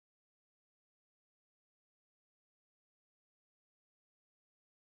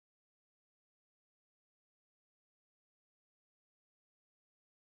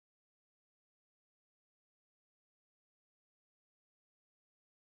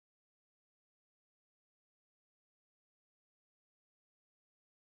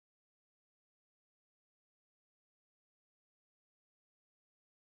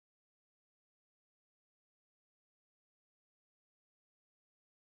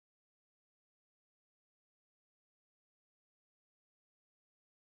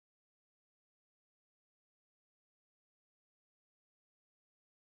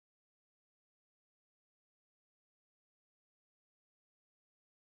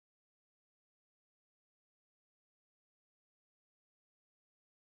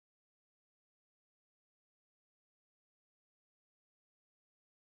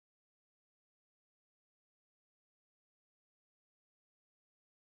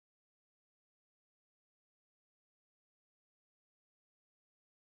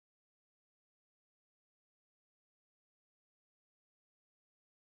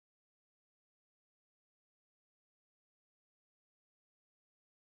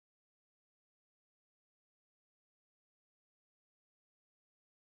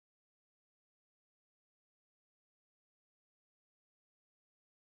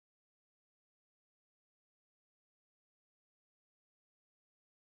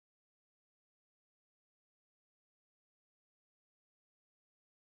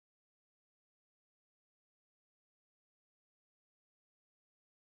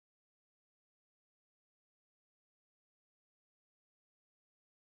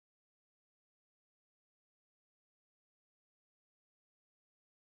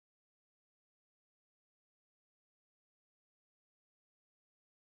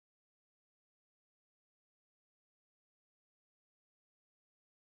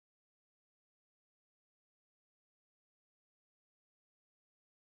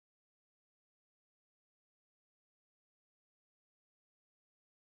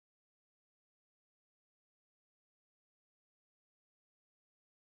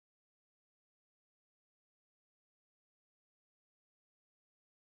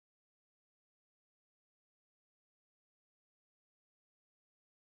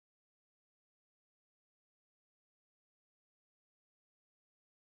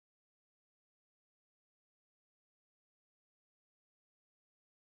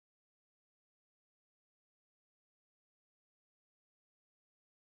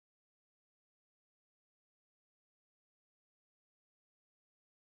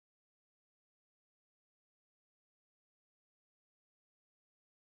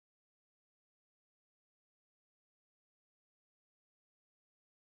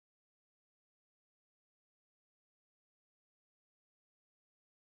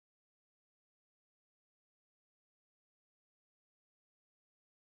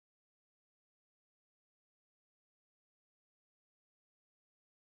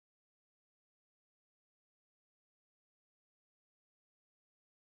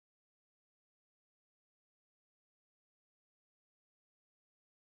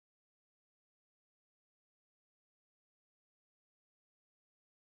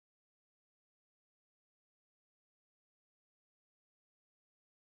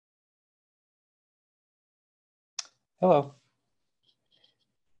Hello.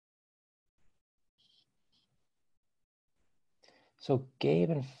 So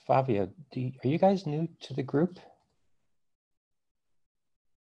Gabe and Fabio, are you guys new to the group?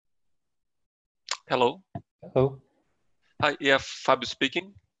 Hello. Hello. Hi, yeah, Fabio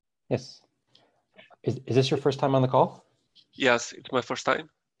speaking. Yes. Is this your first time on the call? Yes, it's my first time.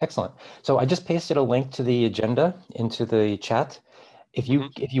 Excellent. So I just pasted a link to the agenda into the chat. If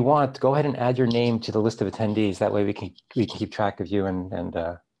you want, go ahead and add your name to the list of attendees. That way we can keep track of you and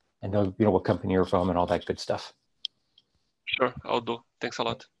know what company you're from and all that good stuff. Sure, I'll do. Thanks a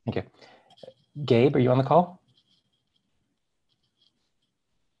lot. Thank you. Gabe, are you on the call?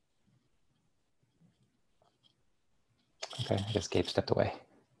 Okay, I guess Gabe stepped away.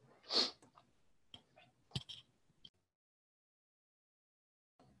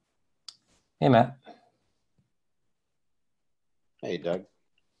 Hey, Matt. Hey, Doug.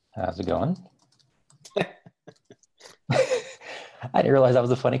 How's it going? I didn't realize that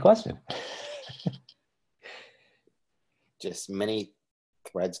was a funny question. Just many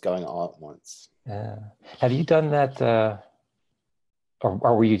threads going all at once. Have you done that, or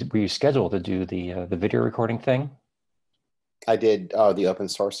were you scheduled to do the video recording thing? I did the open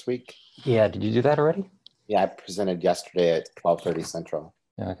source week. Yeah, did you do that already? Yeah, I presented yesterday at 12:30 Central.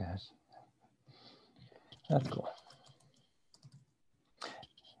 Okay, that's cool.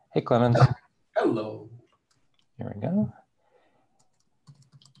 Hey, Clemens. Hello. Here we go.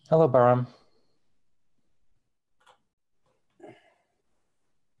 Hello, Baram.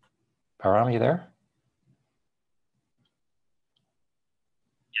 Baram, are you there?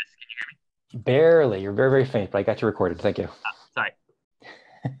 Yes, can you hear me? Barely. You're very, very faint, but I got you recorded. Thank you. Sorry.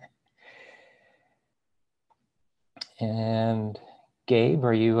 And Gabe,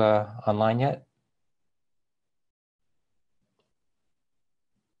 are you online yet?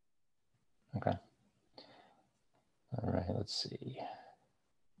 Okay. All right, let's see.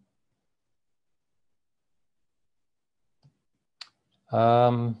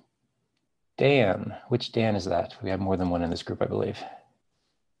 Dan, which Dan is that? We have more than one in this group, I believe.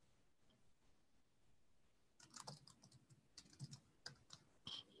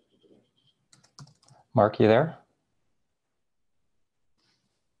 Mark, you there?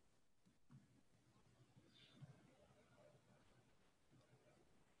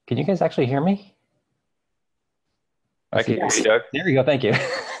 Can you guys actually hear me? I can hear you, Doug. There you go, thank you.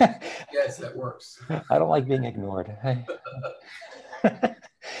 Yes, that works. I don't like being ignored.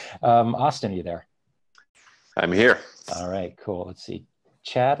 Austin, are you there? I'm here. All right, cool. Let's see.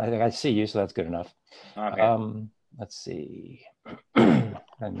 Chad, I think I see you, so that's good enough. Okay. Let's see.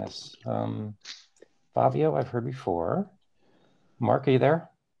 I miss Fabio, I've heard before. Mark, are you there?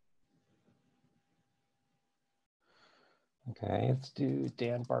 Okay, let's do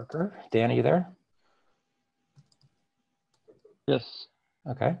Dan Barker. Dan, are you there? Yes.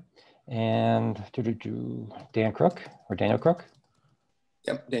 Okay. And Dan Crook or Daniel Crook?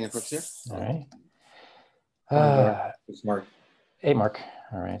 Yep, Daniel Crook's here. All right. It's Mark. Hey, Mark.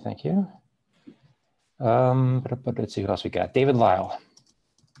 All right, thank you. But let's see who else we got. David Lyle.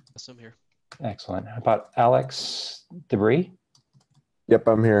 Yes, I'm here. Excellent. How about Alex Debris? Yep,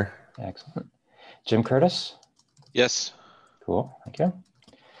 I'm here. Excellent. Jim Curtis? Yes. Cool, thank you.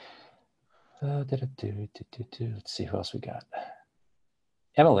 Let's see who else we got.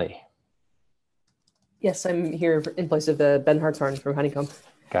 Emily. Yes, I'm here in place of Ben Hartshorn from Honeycomb.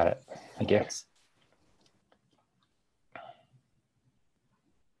 Got it. Thank you. Thanks.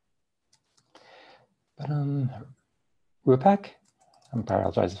 Rupak? I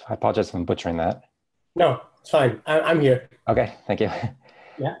apologize if I'm butchering that. No, it's fine. I'm here. Okay, thank you.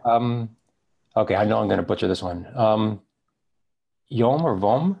 Yeah. Okay, I know I'm going to butcher this one. Yom or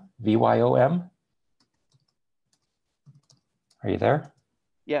Vom? V-Y-O-M? Are you there?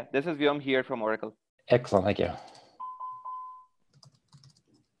 Yeah, this is Vyom here from Oracle. Excellent, thank you.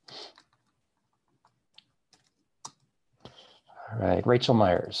 All right, Rachel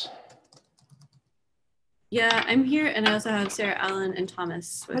Myers. Yeah, I'm here, and I also have Sarah Allen and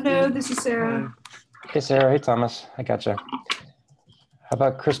Thomas with Hello, me. this is Sarah. Hey, Sarah. Hey, Thomas. I gotcha. How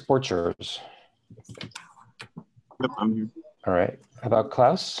about Chris Borchers? Yep, I'm here. All right. How about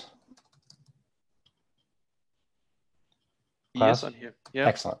Klaus? Yes, I'm here. Yeah.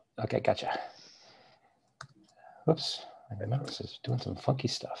 Excellent. Okay, gotcha. Whoops. My mouse is doing some funky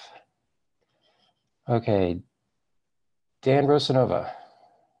stuff. Okay. Dan Rosanova.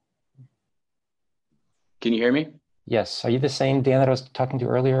 Can you hear me? Yes. Are you the same Dan that I was talking to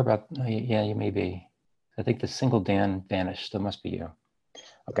earlier about? Yeah, you may be. I think the single Dan vanished. That must be you.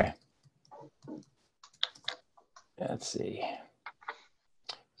 Okay. Let's see.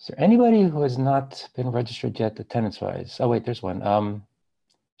 there anybody who has not been registered yet attendance-wise? Oh, wait, there's one.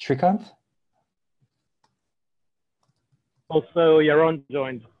 Shrikant? Also, Yaron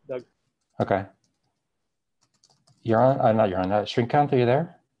joined, Doug. Okay. Yaron, not Yaron, Shrikant, are you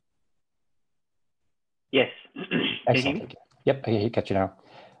there? Yes. Excellent. Thank you. Yep, I got you now.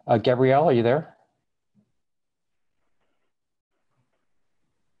 Gabrielle, are you there?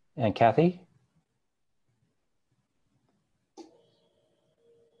 And Kathy?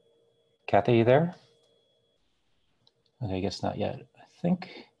 Kathy, are you there? Okay, I guess not yet. I think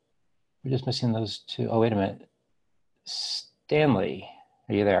we're just missing those two. Oh, wait a minute. Stanley,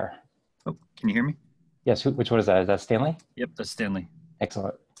 are you there? Oh, can you hear me? Yes, which one is that? Is that Stanley? Yep, that's Stanley.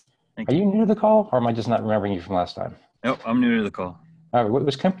 Excellent. Thank Are you new to the call, or am I just not remembering you from last time? Nope, I'm new to the call. All right,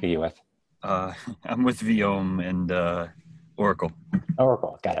 which company are you with? I'm with Viome and Oracle.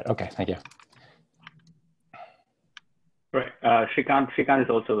 Oracle, got it. Okay, thank you. Right. Shrikant is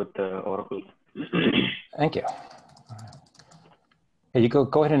also with Oracle. Thank you. Hey, you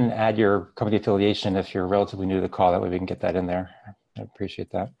go ahead and add your company affiliation if you're relatively new to the call. That way we can get that in there. I appreciate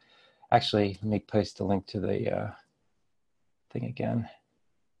that. Actually, let me paste the link to the thing again.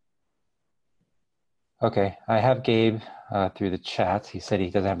 Okay, I have Gabe through the chat. He said he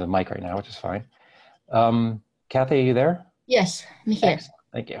doesn't have the mic right now, which is fine. Kathy, are you there? Yes, I'm here. Excellent.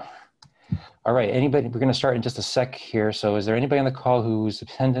 Thank you. All right, anybody, we're going to start in just a sec here. So is there anybody on the call whose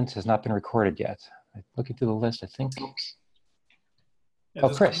attendance has not been recorded yet? Looking through the list, I think. Yeah, oh,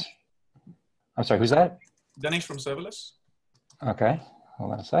 Chris. I'm sorry, who's that? Danish from Serverless. Okay,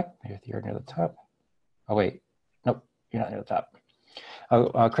 hold on a sec. You're near the top. Oh, wait. Nope, you're not near the top.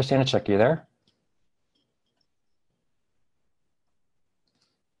 Oh, Chris Anichek, are you there?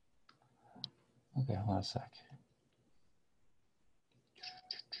 Okay, hold on a sec.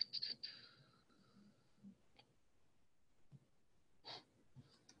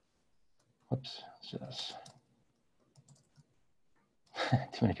 Whoops, let's do this.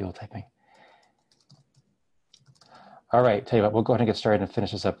 Too many people typing. All right, tell you what, we'll go ahead and get started and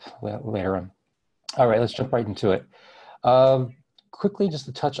finish this up later on. All right, let's jump right into it. Quickly, just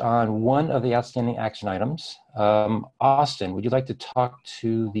to touch on one of the outstanding action items. Austin, would you like to talk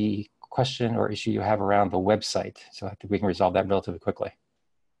to the question or issue you have around the website? So I think we can resolve that relatively quickly.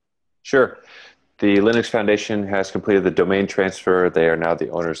 Sure. The Linux Foundation has completed the domain transfer. They are now the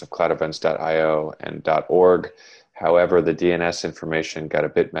owners of cloudevents.io and .org. However, the DNS information got a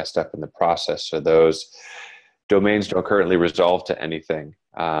bit messed up in the process, so those domains don't currently resolve to anything.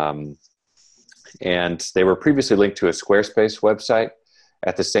 And they were previously linked to a Squarespace website.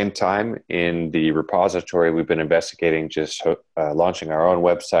 At the same time, in the repository, we've been investigating just launching our own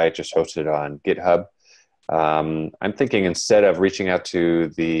website, just hosted on GitHub. I'm thinking instead of reaching out to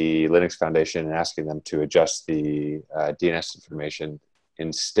the Linux Foundation and asking them to adjust the DNS information,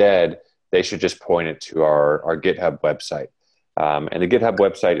 instead, they should just point it to our GitHub website. And the GitHub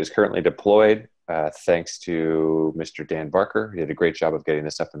website is currently deployed thanks to Mr. Dan Barker. He did a great job of getting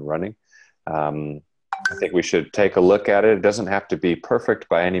this up and running. I think we should take a look at it. It doesn't have to be perfect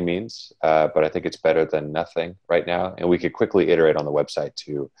by any means, but I think it's better than nothing right now. And we could quickly iterate on the website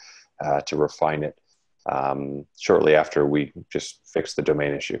to refine it shortly after we just fix the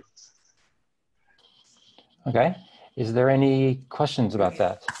domain issue. Okay. Is there any questions about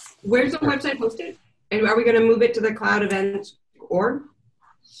that? Where's the website hosted? And are we going to move it to the cloud events org?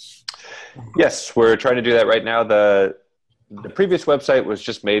 Yes, we're trying to do that right now. The previous website was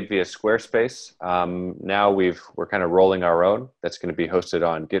just made via Squarespace. Now we're kind of rolling our own. That's going to be hosted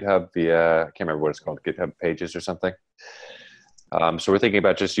on GitHub via, I can't remember what it's called, GitHub Pages or something. So we're thinking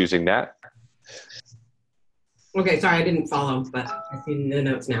about just using that. Okay, sorry, I didn't follow, but I see the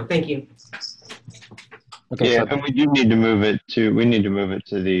notes now. Thank you. Okay, yeah, and we do need to move it to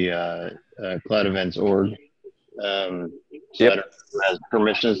the cloud events org. So yep. I don't know who has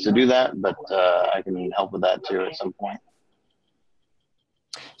permissions to do that, but I can help with that too at some point.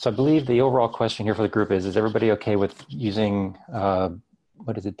 So I believe the overall question here for the group is everybody okay with using,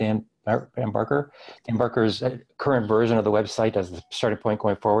 what is it, Dan Barker? Dan Barker's current version of the website as the starting point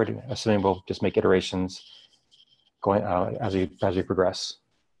going forward, assuming we'll just make iterations going as we progress.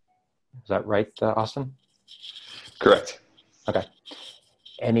 Is that right, Austin? Correct. Okay.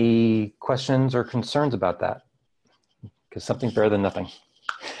 Any questions or concerns about that? Because something's better than nothing.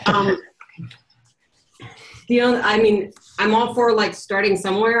 I mean, I'm all for like starting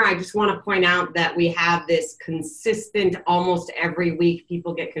somewhere. I just want to point out that we have this consistent, almost every week,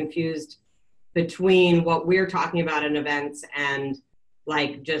 people get confused between what we're talking about in events and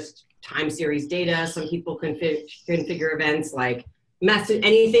like just time series data. Some people configure events like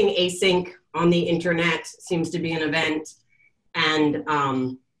anything async on the internet seems to be an event. And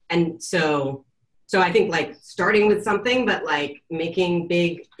And so I think like starting with something, but like making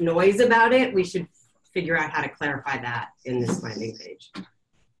big noise about it, we should figure out how to clarify that in this landing page.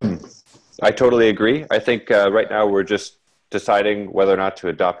 I totally agree. I think right now we're just deciding whether or not to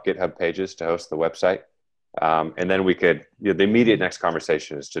adopt GitHub Pages to host the website. And then we could, the immediate next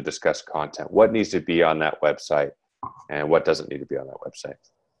conversation is to discuss content. What needs to be on that website and what doesn't need to be on that website.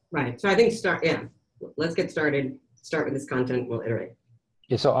 Right. So I think let's get started. Start with this content. We'll iterate.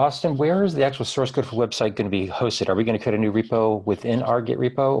 Yeah, so Austin, where is the actual source code for the website going to be hosted? Are we going to create a new repo within our Git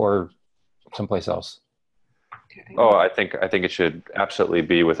repo or someplace else? Oh, I think it should absolutely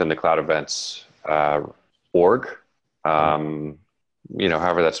be within the Cloud Events org. However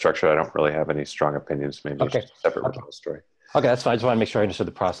that's structured, I don't really have any strong opinions. Maybe it's just a separate repository. Okay, that's fine. I just want to make sure I understood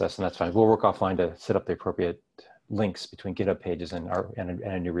the process, and that's fine. We'll work offline to set up the appropriate links between GitHub Pages and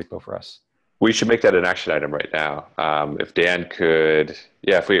a new repo for us. We should make that an action item right now. If Dan could,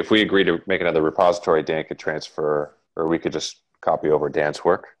 if we agree to make another repository, Dan could transfer, or we could just copy over Dan's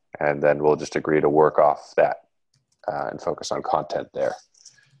work, and then we'll just agree to work off that and focus on content there.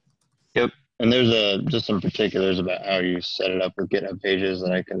 Yep. And there's just some particulars about how you set it up with GitHub Pages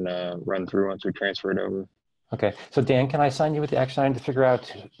that I can run through once we transfer it over. Okay. So Dan, can I assign you with the action item to figure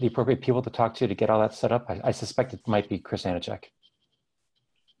out the appropriate people to talk to get all that set up? I suspect it might be Chris Anichek.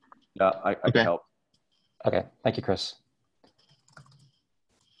 I can help. Okay. Thank you, Chris.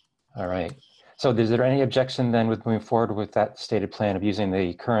 All right. So is there any objection then with moving forward with that stated plan of using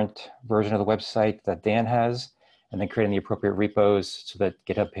the current version of the website that Dan has and then creating the appropriate repos so that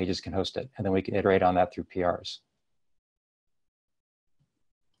GitHub Pages can host it? And then we can iterate on that through PRs.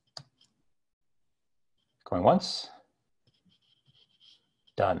 Going once.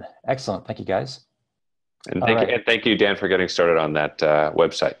 Done. Excellent. Thank you, guys. And thank you, Dan, for getting started on that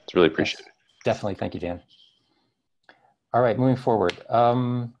website. It's really appreciated. Definitely. Thank you, Dan. All right, moving forward.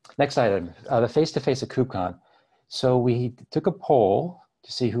 Next item, the face-to-face at KubeCon. So we took a poll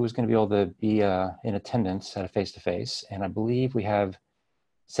to see who was going to be able to be in attendance at a face-to-face, and I believe we have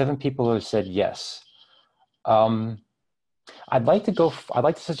 7 people who have said yes. I'd like to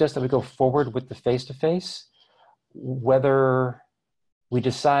suggest that we go forward with the face-to-face, whether we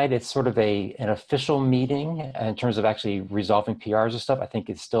decide it's sort of an official meeting in terms of actually resolving PRs and stuff. I think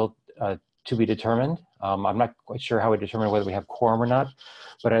it's still to be determined. I'm not quite sure how we determine whether we have quorum or not,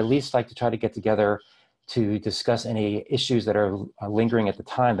 but I'd at least like to try to get together to discuss any issues that are lingering at the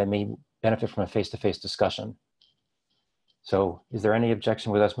time that may benefit from a face-to-face discussion. So is there any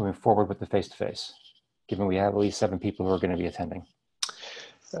objection with us moving forward with the face-to-face, given we have at least 7 people who are going to be attending?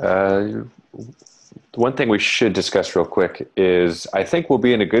 One thing we should discuss real quick is I think we'll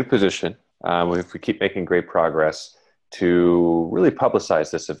be in a good position if we keep making great progress to really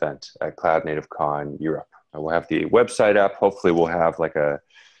publicize this event at Cloud Native Con Europe. We'll have the website up. Hopefully we'll have like a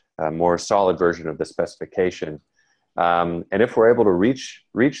more solid version of the specification. And if we're able to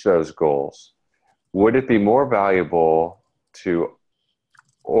reach those goals, would it be more valuable to,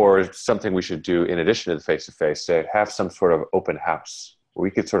 or something we should do in addition to the face-to-face, to have some sort of open house? We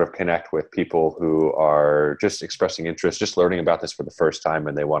could sort of connect with people who are just expressing interest, just learning about this for the first time,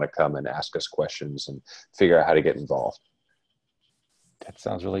 and they want to come and ask us questions and figure out how to get involved. That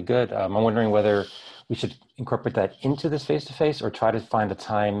sounds really good. I'm wondering whether we should incorporate that into this face-to-face or try to find a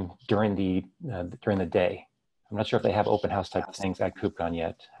time during the day. I'm not sure if they have open house type things at KubeCon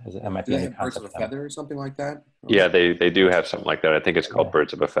yet. It might be Do they have Birds of a Feather or something like that? Yeah, they do have something like that. I think it's called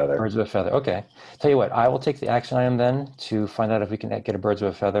Birds of a Feather. Birds of a Feather. Okay. Tell you what, I will take the action item then to find out if we can get a Birds of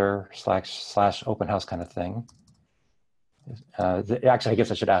a Feather / open house kind of thing. Actually, I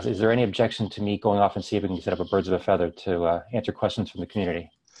guess I should ask, is there any objection to me going off and see if we can set up a Birds of a Feather to answer questions from the community?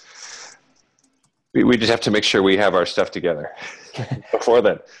 We just have to make sure we have our stuff together before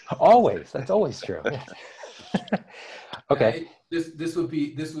then. Always. That's always true. Okay. This would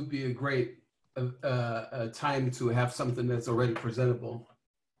be a great time to have something that's already presentable.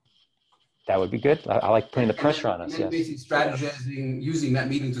 That would be good. I like putting the pressure on us. Yes. Basically strategizing, using that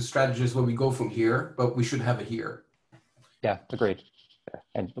meeting to strategize where we go from here, but we should have it here. Yeah, agreed.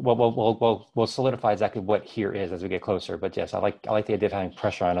 And we'll solidify exactly what here is as we get closer. But yes, I like the idea of having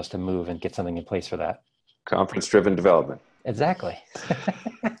pressure on us to move and get something in place for that. Conference-driven development. Exactly.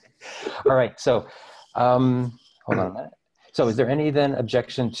 All right. So hold on a minute. So is there any then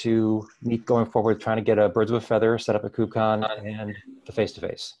objection to me going forward, trying to get a Birds of a Feather set up at KubeCon and the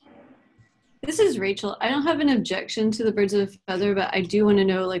face-to-face? This is Rachel. I don't have an objection to the Birds of a Feather, but I do want to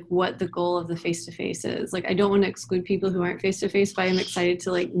know like what the goal of the face-to-face is. Like, I don't want to exclude people who aren't face-to-face, but I'm excited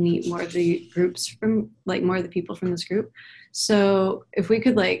to like meet more of the groups from like more of the people from this group. So if we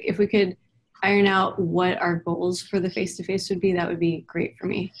could iron out what our goals for the face-to-face would be, that would be great for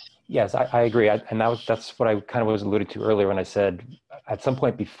me. Yes, I agree. And that's what I kind of was alluding to earlier when I said at some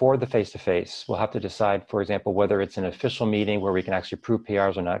point before the face-to-face, we'll have to decide, for example, whether it's an official meeting where we can actually approve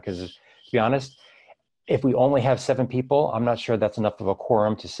PRs or not. Because to be honest, if we only have 7 people, I'm not sure that's enough of a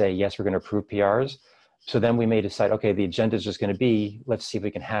quorum to say, yes, we're going to approve PRs. So then we may decide, okay, the agenda is just going to be, let's see if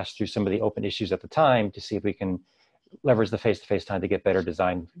we can hash through some of the open issues at the time to see if we can leverage the face-to-face time to get better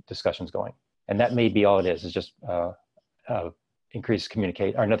design discussions going. And that may be all it is just increased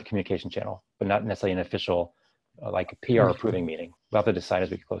communicate or another communication channel, but not necessarily an official like a PR approving meeting. We'll have to decide as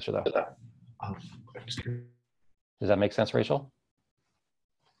we get closer though. Does that make sense, Rachel?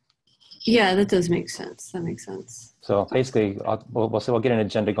 Yeah, that does make sense. That makes sense. So basically, we'll get an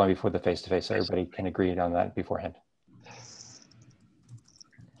agenda going before the face-to-face so everybody can agree on that beforehand.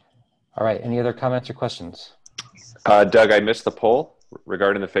 All right, any other comments or questions? Doug, I missed the poll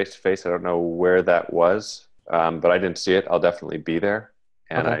regarding the face-to-face. I don't know where that was, but I didn't see it. I'll definitely be there.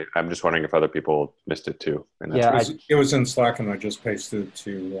 And okay. I'm just wondering if other people missed it too. And yeah, it was in Slack and I just pasted it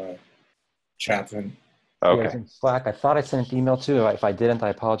to chat. And okay. Yeah, it's in Slack. I thought I sent an email too. If I didn't, I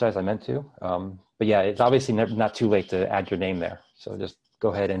apologize. I meant to. But yeah, it's obviously not too late to add your name there. So just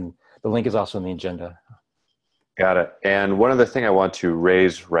go ahead, and the link is also in the agenda. Got it. And one other thing I want to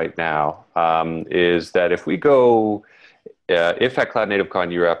raise right now is that if we go, if at Cloud Native Con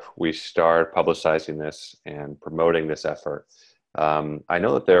Europe, we start publicizing this and promoting this effort, I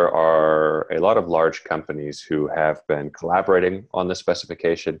know that there are a lot of large companies who have been collaborating on this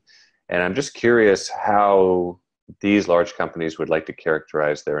specification. And I'm just curious how these large companies would like to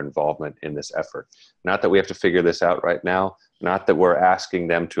characterize their involvement in this effort. Not that we have to figure this out right now, not that we're asking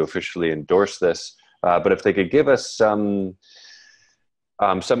them to officially endorse this, but if they could give us some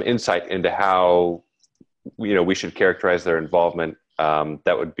insight into how we should characterize their involvement,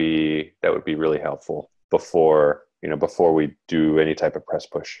 that would be really helpful before we do any type of press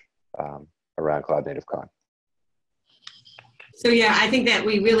push around Cloud Native Con. So yeah, I think that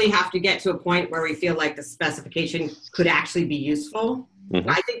we really have to get to a point where we feel like the specification could actually be useful. Mm-hmm.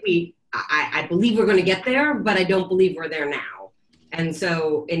 I think I believe we're going to get there, but I don't believe we're there now. And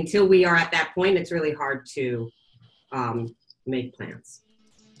so until we are at that point, it's really hard to make plans.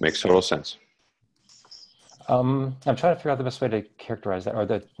 Makes total sense. I'm trying to figure out the best way to characterize that, or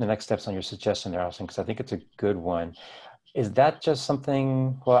the next steps on your suggestion there, Austin, because I think it's a good one. Is that just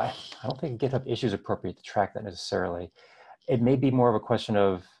something, well, I don't think GitHub issue is appropriate to track that necessarily. It may be more of a question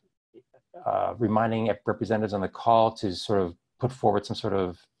of reminding representatives on the call to sort of put forward some sort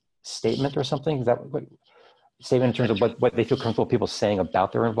of statement or something. Is that what statement in terms of what they feel comfortable people saying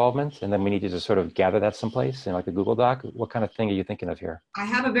about their involvement? And then we need to just sort of gather that someplace in like a Google Doc. What kind of thing are you thinking of here? I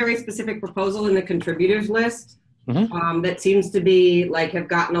have a very specific proposal in the contributors list mm-hmm. That seems to be have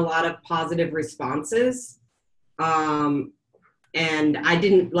gotten a lot of positive responses. And I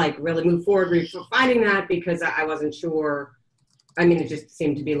didn't really move forward refining that because I wasn't sure. I mean, it just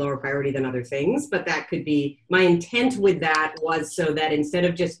seemed to be lower priority than other things, but that could be, my intent with that was so that instead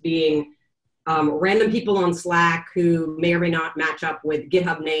of just being random people on Slack who may or may not match up with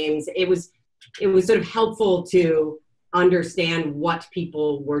GitHub names, it was sort of helpful to understand what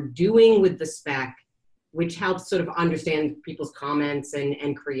people were doing with the spec, which helps sort of understand people's comments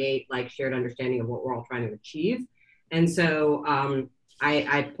and create shared understanding of what we're all trying to achieve. And so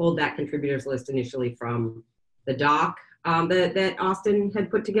I pulled that contributors list initially from the doc that Austin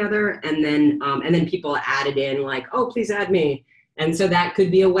had put together, and then people added in oh, please add me. And so that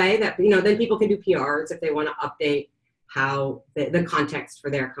could be a way that then people can do PRs if they want to update how the context for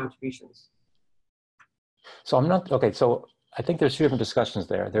their contributions. So so I think there's 2 different discussions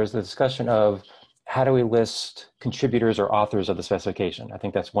there. There's the discussion of how do we list contributors or authors of the specification? I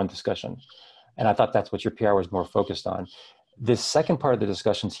think that's one discussion. And I thought that's what your PR was more focused on. This second part of the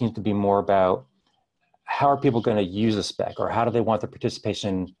discussion seems to be more about how are people going to use the spec, or how do they want the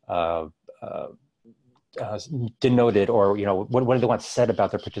participation denoted, or what do they want said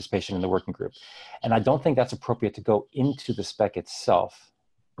about their participation in the working group? And I don't think that's appropriate to go into the spec itself.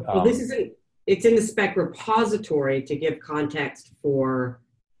 Well, it's in the spec repository to give context for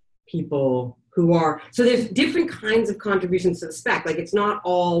people who are, so there's different kinds of contributions to the spec. It's not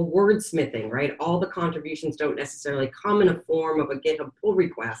all wordsmithing, right? All the contributions don't necessarily come in a form of a GitHub pull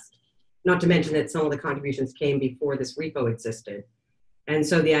request, not to mention that some of the contributions came before this repo existed. And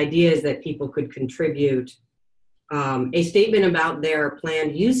so the idea is that people could contribute a statement about their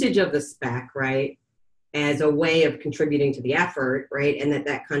planned usage of the spec, right, as a way of contributing to the effort, right, and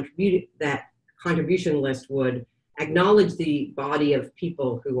that contribution list would acknowledge the body of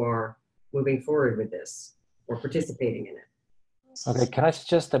people who are moving forward with this or participating in it. Okay, can I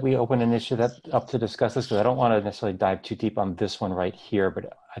suggest that we open an issue that up to discuss this, because I don't want to necessarily dive too deep on this one right here,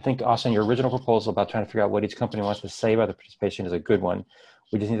 but I think, Austin, your original proposal about trying to figure out what each company wants to say about the participation is a good one.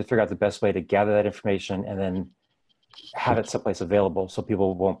 We just need to figure out the best way to gather that information and then have it someplace available so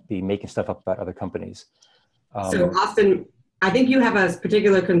people won't be making stuff up about other companies. So Austin, I think you have a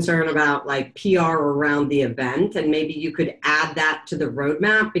particular concern about like PR around the event, and maybe you could add that to the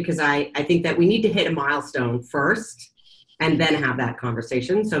roadmap, because I think that we need to hit a milestone first and then have that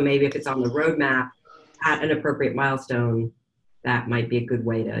conversation. So maybe if it's on the roadmap at an appropriate milestone, that might be a good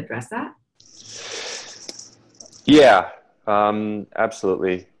way to address that. Yeah,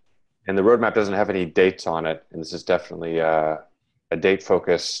 absolutely. And the roadmap doesn't have any dates on it, and this is definitely a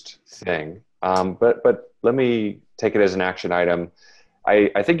date-focused thing. But let me take it as an action item.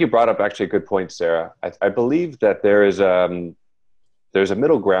 I think you brought up actually a good point, Sarah. I believe that there's a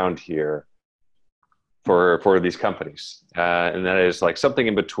middle ground here for these companies, and that is like something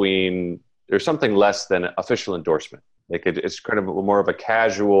in between. There's something less than official endorsement. Like it's kind of more of a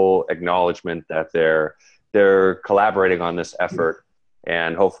casual acknowledgement that they're collaborating on this effort,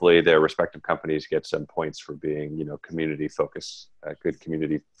 and hopefully their respective companies get some points for being, community focused, good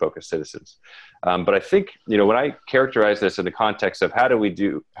community focused citizens. But I think, when I characterize this in the context of how do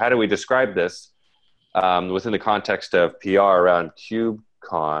we describe this within the context of PR around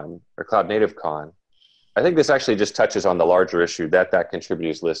KubeCon or Cloud Native Con, I think this actually just touches on the larger issue that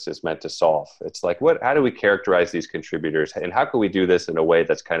contributors list is meant to solve. It's like, how do we characterize these contributors, and how can we do this in a way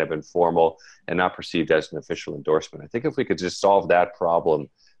that's kind of informal and not perceived as an official endorsement? I think if we could just solve that problem,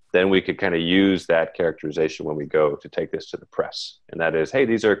 then we could kind of use that characterization when we go to take this to the press. And that is, hey,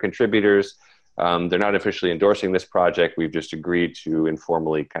 these are contributors. They're not officially endorsing this project. We've just agreed to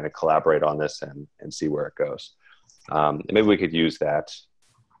informally kind of collaborate on this and see where it goes. And maybe we could use that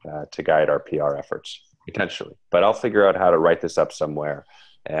to guide our PR efforts. Potentially, but I'll figure out how to write this up somewhere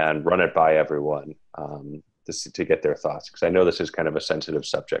and run it by everyone to get their thoughts, because I know this is kind of a sensitive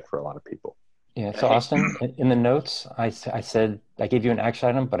subject for a lot of people. Yeah, so Austin, in the notes, I said, I gave you an action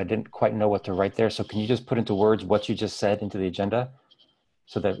item, but I didn't quite know what to write there. So can you just put into words what you just said into the agenda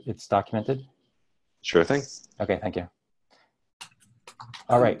so that it's documented? Sure thing. Okay, thank you.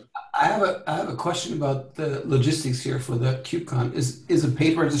 All right. I have a question about the logistics here for the KubeCon. Is a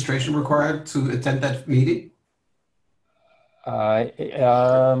paid registration required to attend that meeting?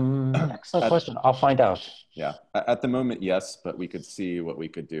 Excellent question. I'll find out. Yeah, at the moment, yes, but we could see what we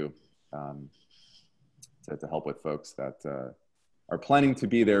could do to help with folks that are planning to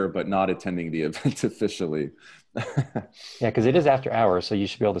be there but not attending the event officially. Yeah, because it is after hours, so you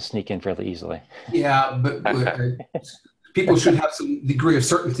should be able to sneak in fairly easily. Yeah, but people should have some degree of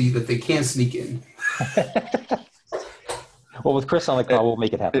certainty that they can sneak in. Well, with Chris on the call, we'll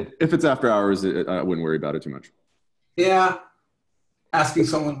make it happen. If it's after hours, I wouldn't worry about it too much. Yeah, asking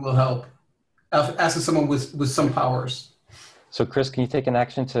someone will help. Asking someone with some powers. So Chris, can you take an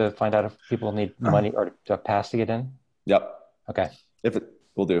action to find out if people need money or a pass to get in? Yep. Okay.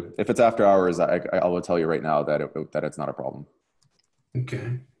 Will do. If it's after hours, I will tell you right now that it's not a problem.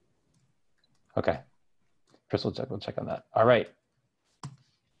 Okay. Okay. Chris will check on that. All right.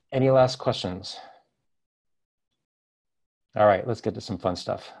 Any last questions? All right, let's get to some fun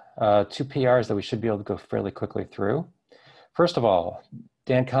stuff. 2 PRs that we should be able to go fairly quickly through. First of all,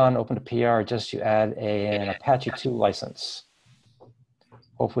 Dan Kahn opened a PR just to add an Apache 2 license.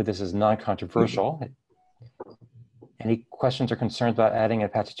 Hopefully this is non-controversial. Any questions or concerns about adding an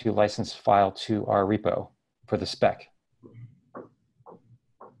Apache 2 license file to our repo for the spec?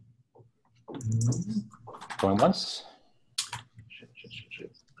 Going once?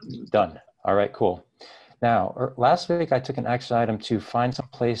 Done. All right, cool. Now, last week I took an action item to find some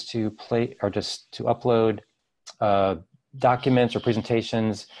place to play or just to upload documents or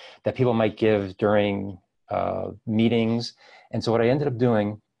presentations that people might give during meetings. And so what I ended up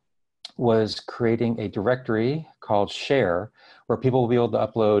doing was creating a directory called Share, where people will be able to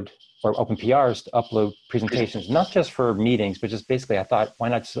upload or open PRs to upload presentations, not just for meetings, but just basically I thought, why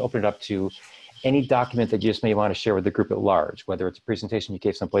not just open it up to any document that you just may want to share with the group at large, whether it's a presentation you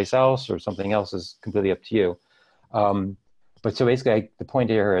gave someplace else or something else is completely up to you. But so basically the point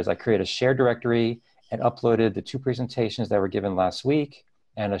here is I created a shared directory and uploaded the 2 presentations that were given last week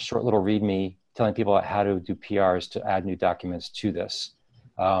and a short little README telling people how to do PRs to add new documents to this.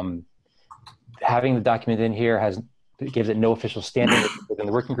 Having the document in here gives it no official standing within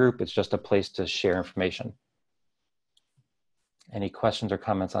the working group. It's just a place to share information. Any questions or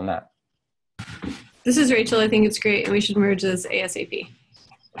comments on that? This is Rachel. I think it's great, and we should merge this ASAP.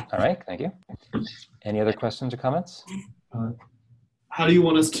 All right, thank you. Any other questions or comments? How do you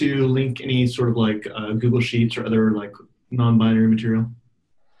want us to link any sort of like Google Sheets or other like non-binary material?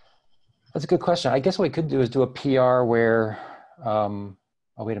 That's a good question. I guess what we could do is do a PR where, oh,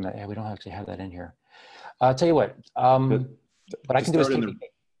 wait a minute. Yeah, we don't actually have that in here. I'll tell you what, what I can do is take,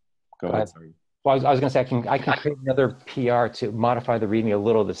 go ahead, sorry. Well, I was going to say, I can create another PR to modify the README a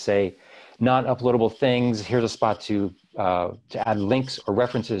little to say non-uploadable things. Here's a spot to add links or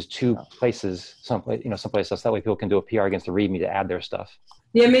references to places, someplace else. That way people can do a PR against the README to add their stuff.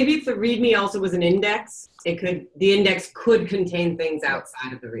 Yeah, maybe if the README also was an index, the index could contain things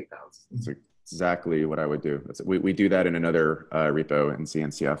outside of the repos. That's exactly what I would do. We do that in another repo in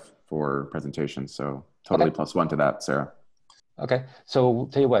CNCF for presentations. So totally +1 to that, Sarah. Okay, so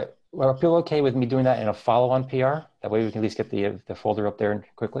tell you what, are people okay with me doing that in a follow-on PR? That way we can at least get the folder up there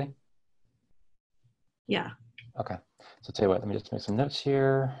quickly? Yeah. Okay, so tell you what, let me just make some notes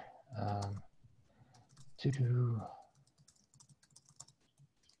here.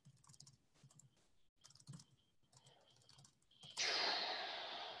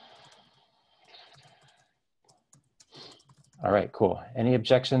 All right, cool. Any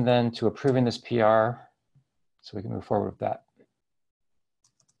objection then to approving this PR so we can move forward with that?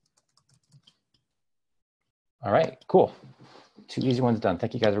 All right, cool. 2 easy ones done.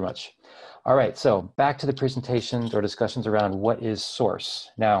 Thank you guys very much. All right, so back to the presentations or discussions around what is source.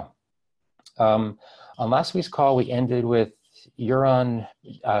 Now, on last week's call, we ended with Euron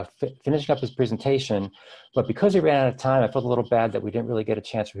finishing up his presentation, but because he ran out of time, I felt a little bad that we didn't really get a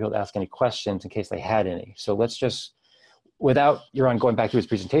chance for people to ask any questions in case they had any. So let's just, without Euron going back to his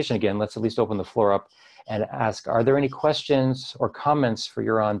presentation again, let's at least open the floor up and ask, are there any questions or comments for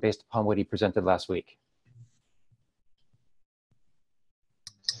Euron based upon what he presented last week?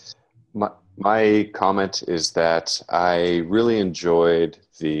 My comment is that I really enjoyed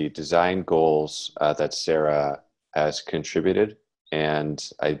the design goals that Sarah has contributed. And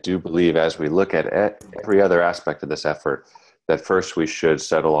I do believe as we look at every other aspect of this effort, that first we should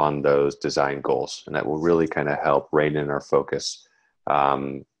settle on those design goals. And that will really kind of help rein in our focus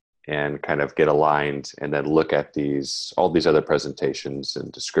and kind of get aligned and then look at all these other presentations and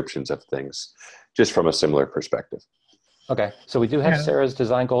descriptions of things just from a similar perspective. Okay, so we do have Sarah's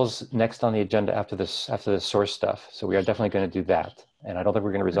design goals next on the agenda after the source stuff. So we are definitely going to do that. And I don't think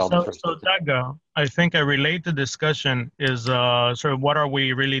we're going to resolve the first. So Doug, I think a related discussion is sort of what are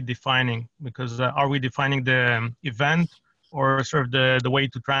we really defining? Because are we defining the event or sort of the way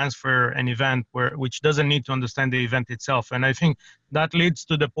to transfer an event which doesn't need to understand the event itself? And I think that leads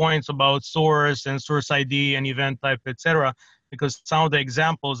to the points about source and source ID and event type, etc. Because some of the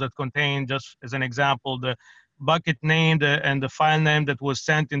examples that contain, just as an example, the bucket name and the file name that was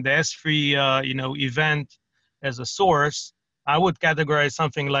sent in the S3 event as a source, I would categorize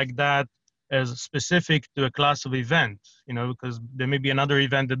something like that as specific to a class of event, because there may be another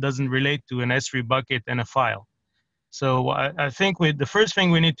event that doesn't relate to an S3 bucket and a file. So I think the first thing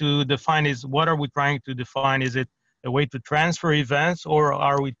we need to define is what are we trying to define? Is it a way to transfer events, or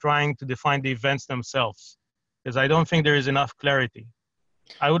are we trying to define the events themselves? Because I don't think there is enough clarity.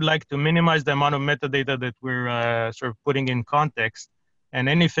 I would like to minimize the amount of metadata that we're sort of putting in context, and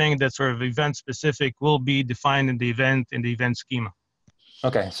anything that's sort of event specific will be defined in the event schema.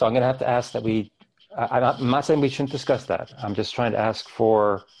 Okay, so I'm going to have to ask that I'm not saying we shouldn't discuss that. I'm just trying to ask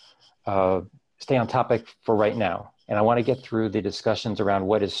for, stay on topic for right now. And I want to get through the discussions around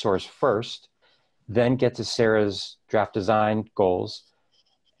what is source first, then get to Sarah's draft design goals.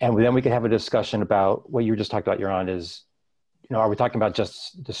 And then we can have a discussion about what you were just talking about, Euron, is, are we talking about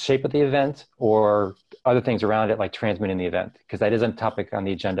just the shape of the event or other things around it, like transmitting the event? Because that is a topic on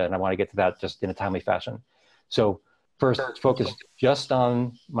the agenda, and I want to get to that just in a timely fashion. So first, focus just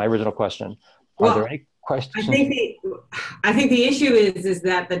on my original question. Are there any questions? I think the issue is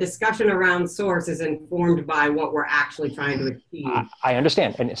that the discussion around source is informed by what we're actually trying to achieve. I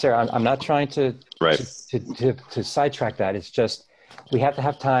understand, and Sarah, I'm not trying to sidetrack that. It's just, we have to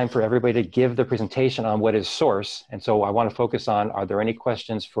have time for everybody to give the presentation on what is source. And so I want to focus on, are there any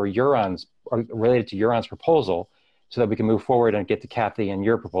questions for Euron's, or related to Euron's proposal, so that we can move forward and get to Kathy and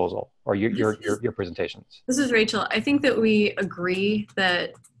your proposal or your presentations? This is Rachel. I think that we agree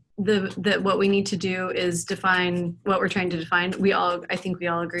that that what we need to do is define what we're trying to define. I think we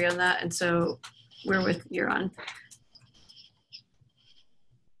all agree on that. And so we're with Euron.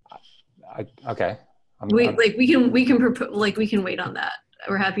 Okay. We can wait on that.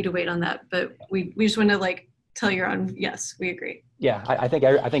 We're happy to wait on that, but we just want to tell Euron, yes, we agree. Yeah, I think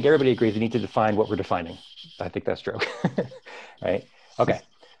everybody agrees we need to define what we're defining. I think that's true. Right? Okay.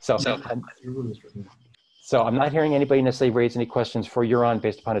 So I'm not hearing anybody necessarily raise any questions for Euron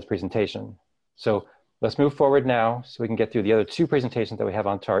based upon his presentation. So let's move forward now so we can get through the other two presentations that we have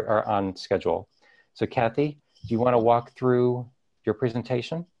on schedule. So Kathy, you want to walk through your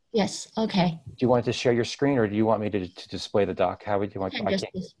presentation? Yes. Okay. Do you want to share your screen, or do you want me to display the doc? How would you want?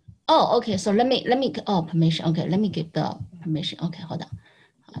 Oh, okay. So let me. Oh, permission. Okay. Let me give the permission. Okay, hold on.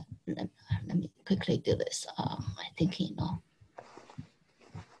 Let me quickly do this. I think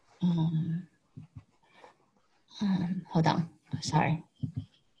hold on. Sorry.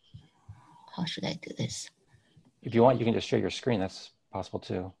 How should I do this? If you want, you can just share your screen. That's possible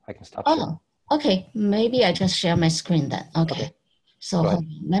too. I can stop sharing. Okay. Maybe I just share my screen then. Okay. So hold on.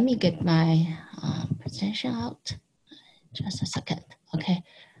 Let me get my presentation out. Just a second. Okay.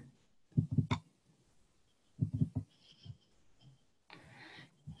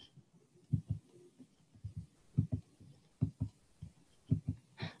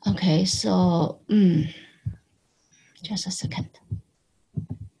 Okay, so just a second.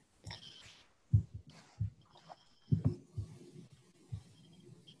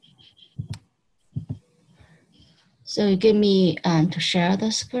 So you give me to share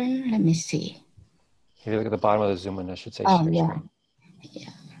the screen. Let me see. If you look at the bottom of the Zoom window, it should say share screen. Yeah.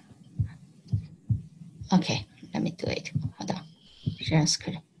 Okay, let me do it. Hold on. Share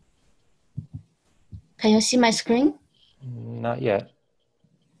screen. Can you see my screen? Not yet.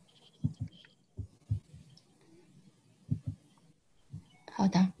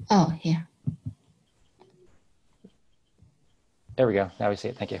 Hold on. Oh, here. There we go. Now we see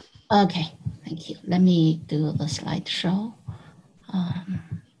it. Thank you. Okay, thank you. Let me do the slideshow.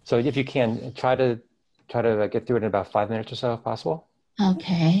 So if you can, try to get through it in about 5 minutes or so, if possible.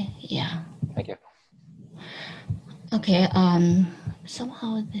 Okay. Yeah. Thank you. Okay.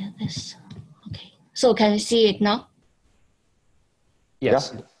 Somehow this. Okay. So can you see it now?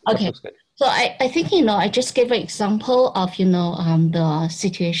 Yes. Okay. Looks good. So I think, I just gave an example of, the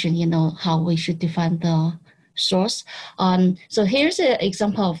situation, how we should define the source. So here's an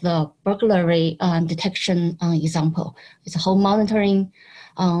example of the burglary detection example. It's a home monitoring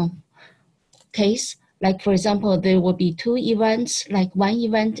case. Like, for example, there will be 2 events. Like one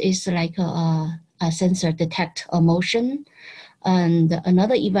event is like a sensor detect a motion. And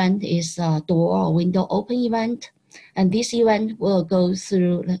another event is a door or window open event. And this event will go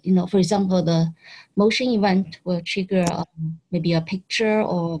through, for example, the motion event will trigger maybe a picture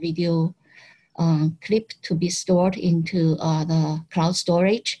or video clip to be stored into the cloud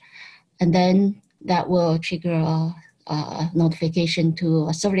storage. And then that will trigger a notification to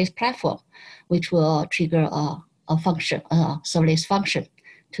a serverless platform, which will trigger a function, a serverless function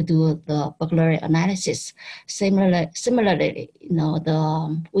to do the burglary analysis. Similarly,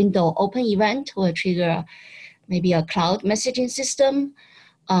 the window open event will trigger maybe a cloud messaging system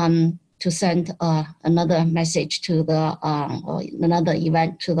to send another message to the or another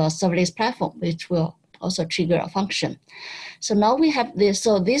event to the serverless platform, which will also trigger a function. So now we have this.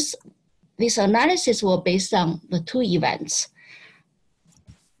 So this analysis will based on the 2 events.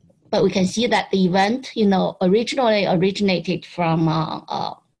 But we can see that the event, originally originated from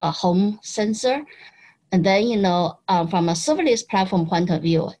a home sensor. And then, from a serverless platform point of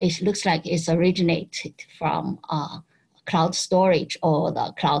view, it looks like it's originated from cloud storage or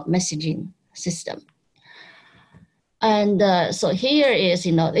the cloud messaging system. And so here is,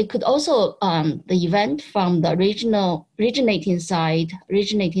 it could also, the event from the originating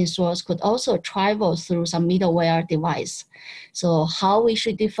source could also travel through some middleware device. So how we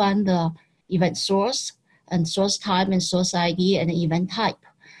should define the event source and source type and source ID and event type.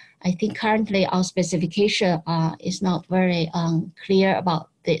 I think currently our specification is not very clear about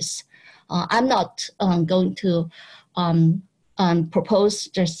this. I'm not going to propose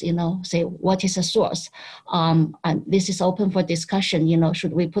just, say what is a source. And this is open for discussion.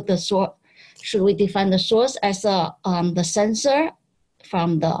 Should we put the source, should we define the source as the sensor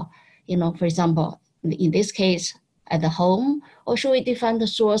from the, for example, in this case at the home, or should we define the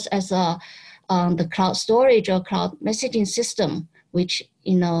source as the cloud storage or cloud messaging system, which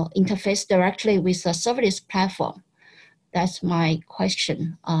interface directly with the serverless platform? That's my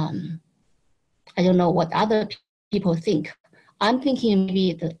question. I don't know what other people think. I'm thinking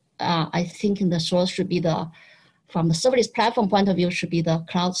maybe I think the source should be from the serverless platform point of view, should be the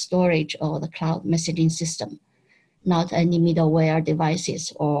cloud storage or the cloud messaging system, not any middleware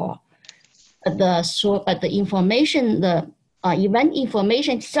devices or but the information, the event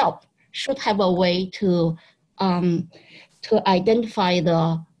information itself should have a way to identify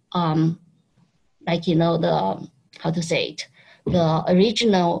the the, how to say it, the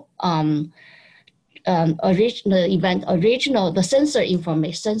original the sensor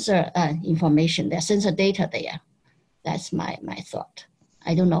information, the sensor data there. That's my thought.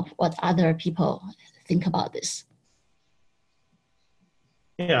 I don't know what other people think about this.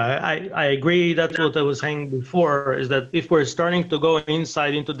 Yeah, I agree. That's what I was saying before, is that if we're starting to go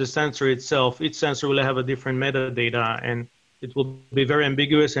inside into the sensor itself, each sensor will have a different metadata, and it will be very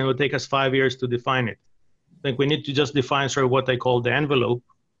ambiguous, and it will take us 5 years to define it. I think we need to just define sort of what I call the envelope,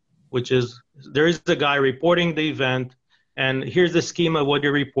 which is there is a guy reporting the event, and here's the schema of what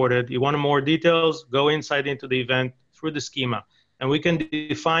you reported. You want more details, go inside into the event through the schema. And we can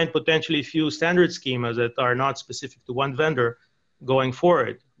define potentially a few standard schemas that are not specific to one vendor going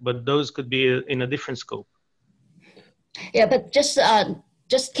forward, but those could be in a different scope. Yeah, but just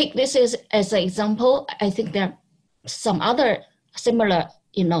take this as an example. I think there are some other similar,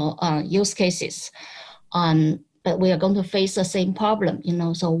 use cases. But we are going to face the same problem,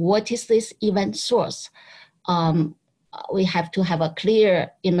 So what is this event source? We have to have a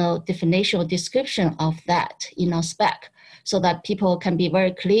clear, definition or description of that in our spec, so that people can be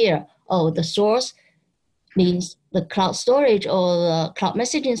very clear. Oh, the source means the cloud storage or the cloud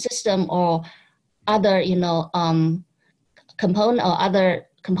messaging system or other, component or other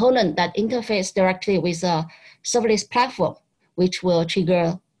component that interface directly with a serverless platform, which will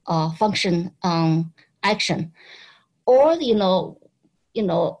trigger a function action. Or,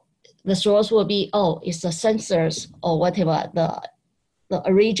 the source will be, it's the sensors or whatever, the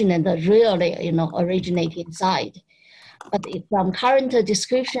origin and the really, originate inside. But from current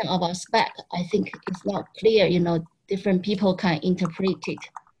description of our spec, I think it's not clear, different people can interpret it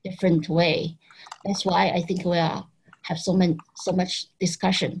different way. That's why I think we have so much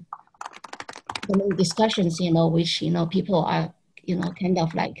discussion. So many discussions, which, people are, kind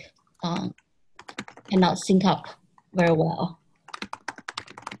of like cannot sync up very well.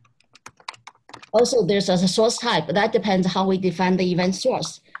 Also, there's a source type. That depends how we define the event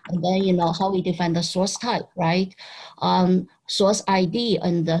source. And then, how we define the source type, right? Source ID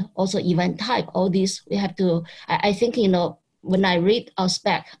and also event type, all these we have to, I think, when I read our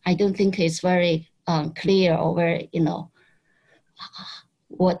spec, I don't think it's very clear or very,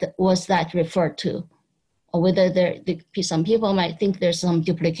 what was that referred to? Or whether some people might think there's some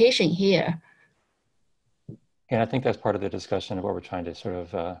duplication here. Yeah, I think that's part of the discussion of what we're trying to sort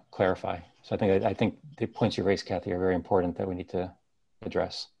of clarify. So I think the points you raised, Kathy, are very important that we need to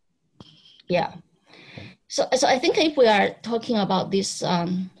address. Yeah. So I think if we are talking about this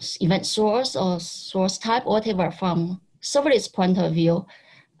event source or source type, whatever, from serverless point of view,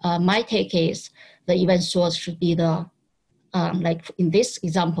 my take is the event source should be the, like in this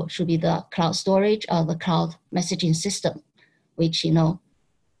example, should be the cloud storage or the cloud messaging system, which,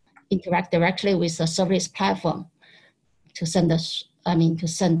 interact directly with the serverless platform to send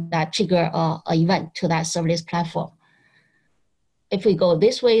that trigger or event to that serverless platform. If we go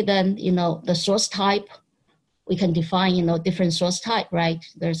this way, then, the source type, we can define, different source type, right?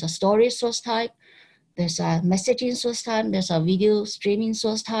 There's a storage source type, there's a messaging source type, there's a video streaming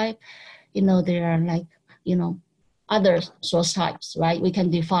source type, there are like, other source types, right? We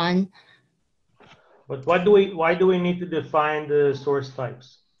can define. But why do we need to define the source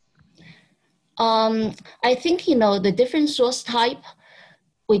types? I think, the different source type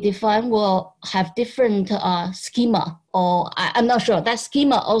we define will have different schema, or I'm not sure. That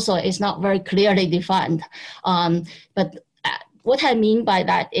schema also is not very clearly defined. But what I mean by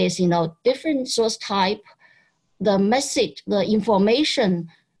that is, different source type, the message, the information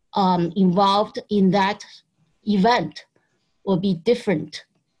involved in that event will be different.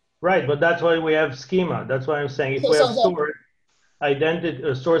 Right, but that's why we have schema. That's why I'm saying if we have storage,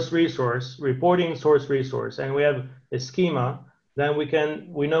 identity, source resource, reporting source resource, and we have a schema, then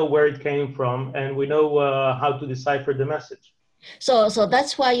we know where it came from, and we know how to decipher the message. So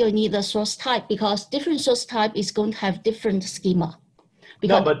that's why you need the source type, because different source type is going to have different schema.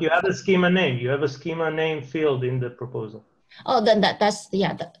 No, but you have a schema name. You have a schema name field in the proposal. Oh, then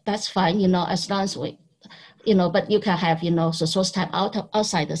that's fine. As long as we, but you can have so source type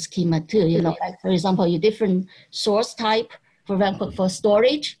outside the schema too. Like for example, your different source type. For example, for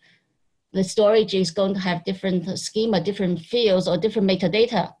storage, the storage is going to have different schema, different fields, or different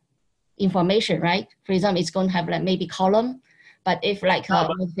metadata information, right? For example, it's going to have like maybe column, but if like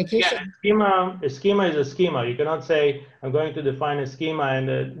modification. Yeah, a schema is a schema. You cannot say, I'm going to define a schema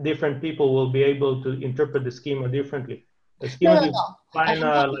and different people will be able to interpret the schema differently. A schema define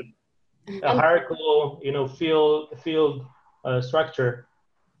like a hierarchical, field structure.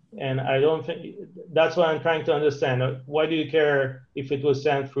 And I don't think, that's what I'm trying to understand. Why do you care if it was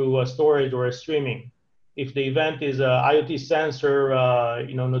sent through a storage or a streaming? If the event is a IoT sensor,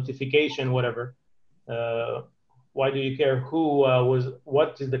 notification, whatever, why do you care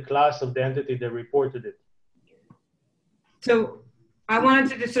what is the class of the entity that reported it? So I wanted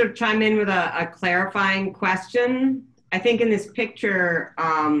to just sort of chime in with a clarifying question. I think in this picture,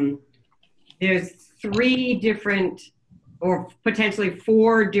 there's 3 different, or potentially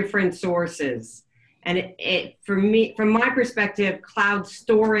 4 different sources. And for me, from my perspective, cloud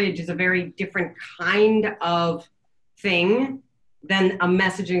storage is a very different kind of thing than a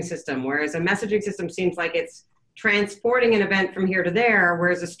messaging system. Whereas a messaging system seems like it's transporting an event from here to there,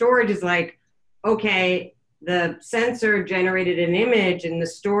 whereas a storage is like, okay, the sensor generated an image and the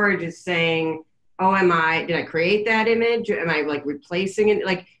storage is saying, oh, did I create that image? Am I like replacing it?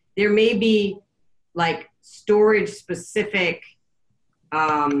 Like there may be like storage specific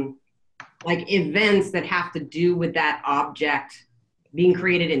like events that have to do with that object being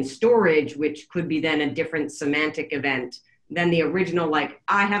created in storage, which could be then a different semantic event than the original, like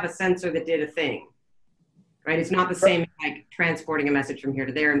I have a sensor that did a thing, right? It's not the same like transporting a message from here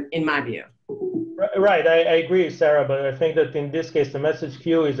to there in my view. Right, I agree, Sarah, but I think that in this case, the message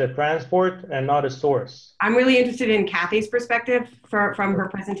queue is a transport and not a source. I'm really interested in Kathy's perspective from her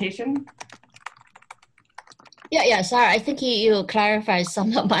presentation. Yeah, Sarah, I think you clarified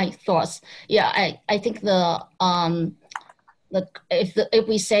some of my thoughts. Yeah, I think if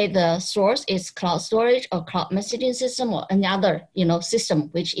we say the source is cloud storage or cloud messaging system or any other system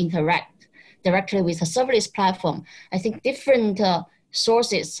which interact directly with a serverless platform, I think different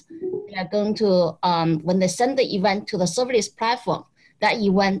sources, they are going to, when they send the event to the serverless platform, that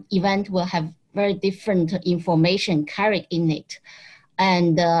event will have very different information carried in it.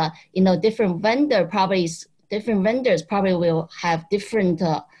 And, different vendors probably will have different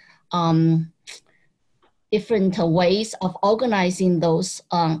different ways of organizing those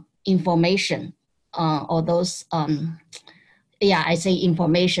information or those,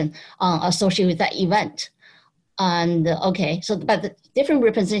 information associated with that event. And but the different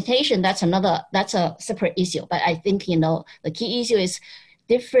representation, that's a separate issue. But I think, the key issue is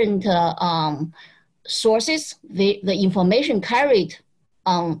different sources, the information carried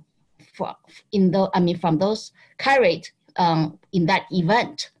from those carried in that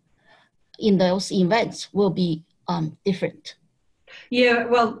event, in those events will be different. Yeah,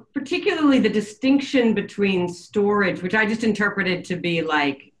 well, particularly the distinction between storage, which I just interpreted to be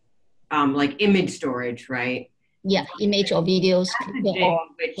like image storage, right? Yeah, image or videos.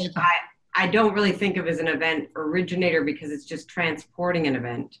 Which I don't really think of as an event originator because it's just transporting an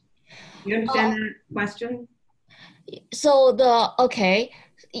event. Do you understand that question? So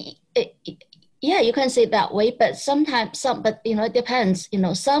yeah, you can say it that way, but sometimes it depends.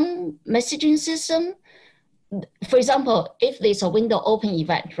 Some messaging system, for example, if there's a window open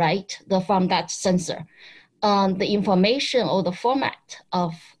event, right, from that sensor, the information or the format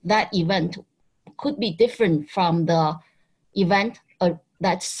of that event could be different from the event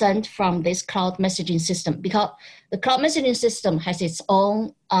that's sent from this cloud messaging system, because the cloud messaging system has its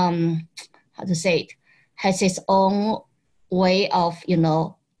own, has its own way of,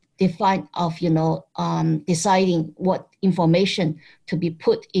 deciding what information to be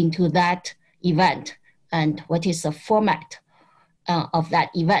put into that event and what is the format of that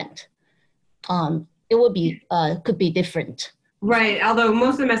event. It will be, could be different. Right, although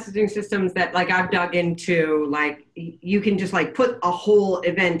most of the messaging systems that I've dug into, you can just put a whole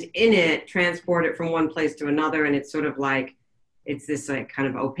event in it, transport it from one place to another, and it's sort of it's this kind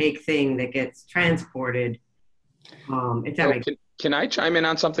of opaque thing that gets transported. Can I chime in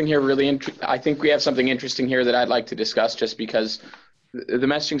on something here? I think we have something interesting here that I'd like to discuss, just because the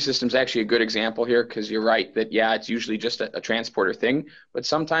messaging system is actually a good example here, because you're right that, yeah, it's usually just a transporter thing, but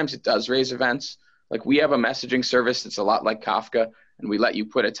sometimes it does raise events. Like we have a messaging service that's a lot like Kafka, and we let you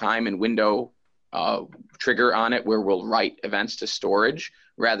put a time and window trigger on it where we'll write events to storage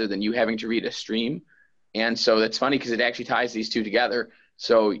rather than you having to read a stream. And so that's funny because it actually ties these two together.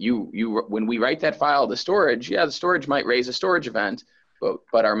 So when we write that file to storage, yeah, the storage might raise a storage event,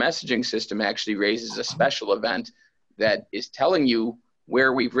 but our messaging system actually raises a special event that is telling you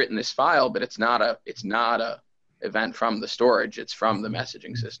where we've written this file, but it's not a event from the storage, it's from the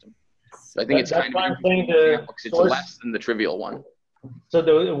messaging system. So I think it's kind of an example because it's less than the trivial one. So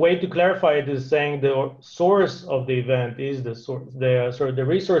the way to clarify it is saying the source of the event is the source, the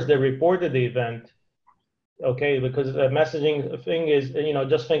resource that reported the event. Okay, because the messaging thing is,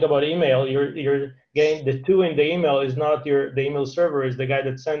 just think about email. You're getting the two in the email is not the email server, is the guy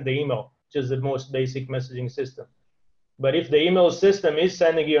that sent the email, which is the most basic messaging system. But if the email system is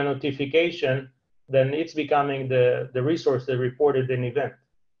sending you a notification, then it's becoming the resource that reported an event.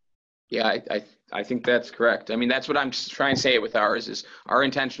 Yeah, I think that's correct. I mean, that's what I'm trying to say with ours is our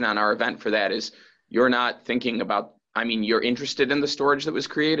intention on our event for that is you're not thinking about, you're interested in the storage that was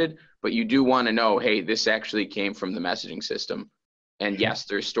created, but you do want to know, hey, this actually came from the messaging system. And yes,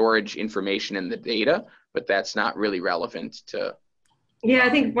 there's storage information in the data, but that's not really relevant to. Yeah, I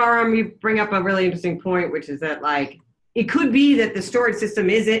think, Bahram, you bring up a really interesting point, which is that like, it could be that the storage system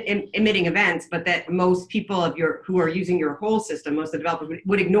is emitting events, but that most people who are using your whole system, most of the developers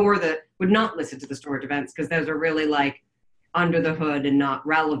would not listen to the storage events because those are really like under the hood and not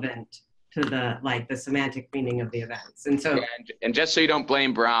relevant to the semantic meaning of the events. And so, yeah, and just so you don't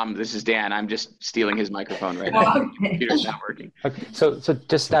blame Bahram, this is Dan. I'm just stealing his microphone right now. Okay. Computer's not working. Okay, so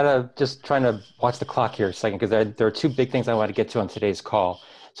just trying to watch the clock here a second, because there are two big things I want to get to on today's call.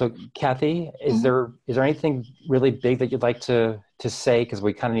 So Kathy, is there anything really big that you'd like to say? Because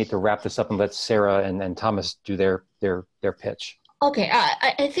we kind of need to wrap this up and let Sarah and Thomas do their pitch. Okay,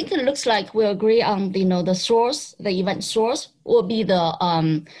 I think it looks like we agree on the source, the event source will be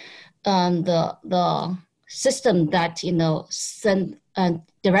the system that send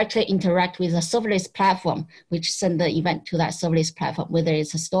directly interact with the serverless platform, which send the event to that serverless platform, whether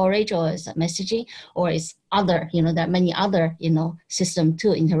it's a storage or it's a messaging or it's other, there are many other system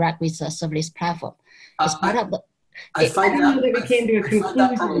to interact with the serverless platform. As part of the I find that we came to a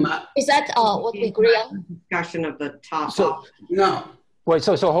conclusion. Is that what we agree on? Discussion of the top. No. Wait,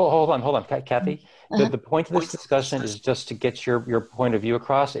 so hold on, Kathy. The point of this discussion is just to get your point of view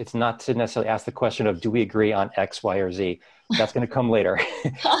across. It's not to necessarily ask the question of, do we agree on X, Y, or Z? That's going to come later.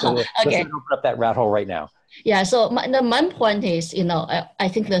 So let's Okay. open up that rat hole right now. Yeah, so my point is, I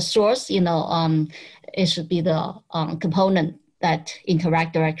think the source, it should be the component that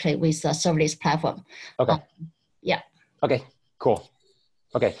interact directly with the serverless platform. Okay. Yeah. Okay, cool.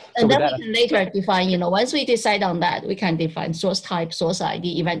 Okay. So And with then that, we can later define, once we decide on that, we can define source type, source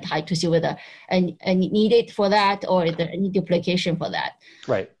ID, event type to see whether and needed for that or is there any duplication for that.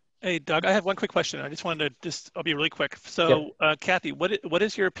 right. Hey, Doug, I have one quick question. I just wanted to I'll be really quick. So, Kathy, what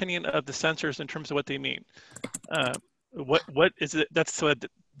is your opinion of the sensors in terms of what they mean? What is it? That's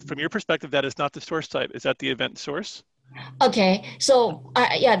from your perspective, that is not the source type. Is that the event source? Okay, so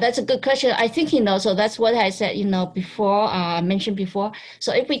yeah, that's a good question. I think, so that's what I said, before, mentioned before.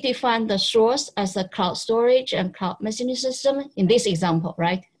 So if we define the source as a cloud storage and cloud messaging system, in this example,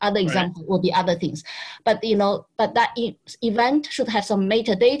 right? Other example will be other things. But, but that event should have some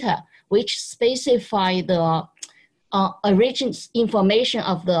metadata which specify the origin information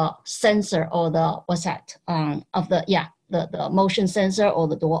of the sensor or the, the motion sensor or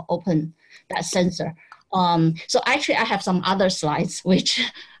the door open, that sensor. So actually, I have some other slides which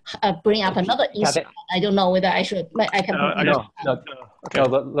bring up another issue. I don't know whether I can.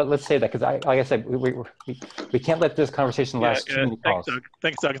 Let's say that, because like I said, we can't let this conversation last too many calls.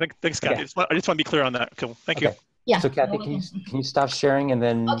 Thanks, Doug. Thanks, Kathy. Okay. I just want to be clear on that. Cool. Thank you. Yeah. So Kathy, can you stop sharing, and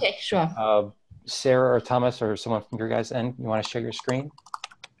then okay, sure. Sarah or Thomas or someone from your guys' end, you want to share your screen?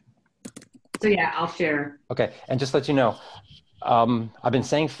 So yeah, I'll share. Okay, and just let you know, I've been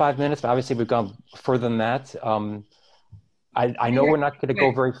saying 5 minutes, but obviously we've gone further than that. I know we're not going to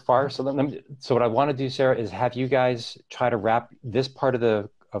go very far. So so what I want to do, Sarah, is have you guys try to wrap this part of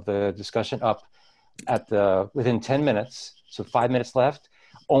the discussion up within 10 minutes. So 5 minutes left,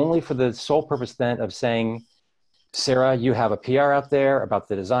 only for the sole purpose then of saying, Sarah, you have a PR out there about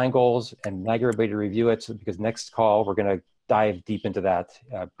the design goals, and now you're everybody to review it. So because next call, we're going to dive deep into that.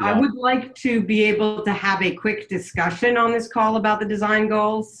 I would like to be able to have a quick discussion on this call about the design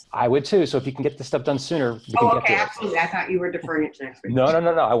goals. I would too. So if you can get this stuff done sooner, we can get to absolutely. I thought you were deferring it to next week. No.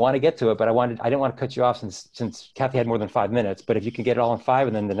 I want to get to it, but I didn't want to cut you off since Kathy had more than 5 minutes. But if you can get it all in 5,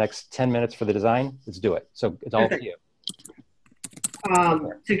 and then the next 10 minutes for the design, let's do it. So it's all for you.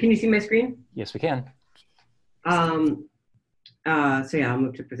 So can you see my screen? Yes, we can. So yeah, I'll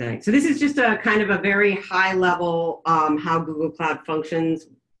move to presenting. So this is just a kind of a very high level how Google Cloud Functions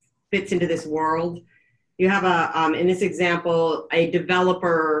fits into this world. You have in this example, a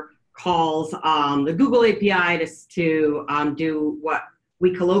developer calls the Google API to do what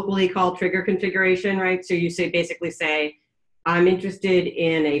we colloquially call trigger configuration, right? So you basically say, I'm interested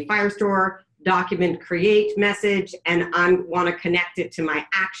in a Firestore document create message, and I want to connect it to my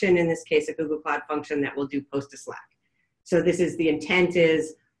action, in this case, a Google Cloud Function that will do post to Slack. So this is the intent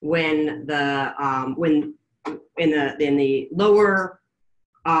is when in the lower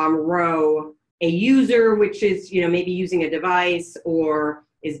row, a user, which is, maybe using a device or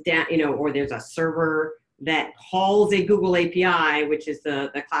is down, or there's a server that calls a Google API, which is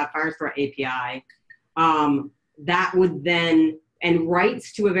the Cloud Firestore API, that would then, and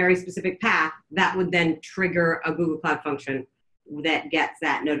writes to a very specific path, that would then trigger a Google Cloud Function that gets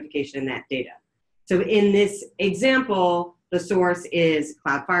that notification and that data. So in this example, the source is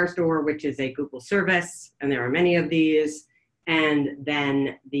Cloud Firestore, which is a Google service, and there are many of these. And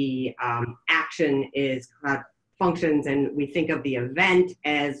then the action is Cloud functions, and we think of the event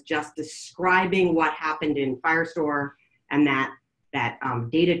as just describing what happened in Firestore and that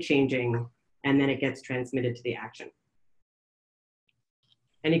data changing, and then it gets transmitted to the action.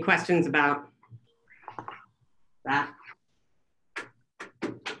 Any questions about that?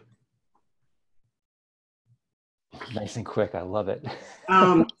 Nice and quick. I love it.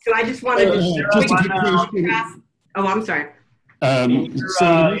 So I just wanted to just a quick question. Oh, I'm sorry. So in this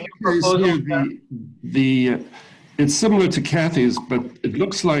case here, it's similar to Kathy's, but it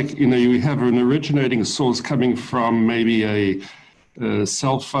looks like you have an originating source coming from maybe a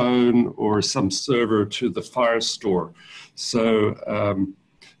cell phone or some server to the Firestore. So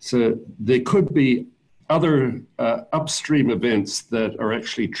so there could be other upstream events that are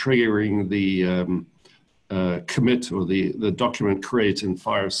actually triggering the commit or the document create in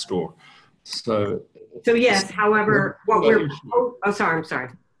Firestore. So yes, however, what we're, I'm sorry.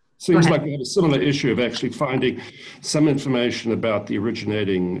 Seems like we have a similar issue of actually finding some information about the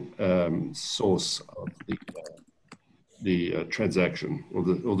originating source of the transaction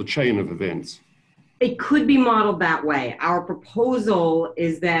or the chain of events. It could be modeled that way. Our proposal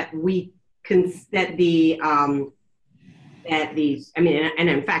is that and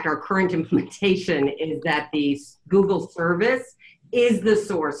in fact, our current implementation is that the Google service is the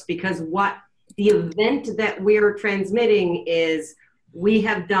source, because what the event that we're transmitting is we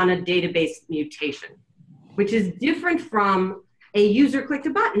have done a database mutation, which is different from a user clicked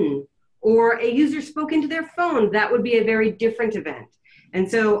a button or a user spoke into their phone. That would be a very different event. And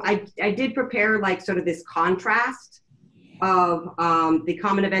so I did prepare like sort of this contrast of the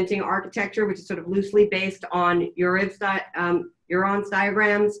common eventing architecture, which is sort of loosely based on Uron's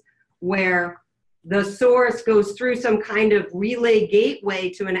diagrams, where the source goes through some kind of relay gateway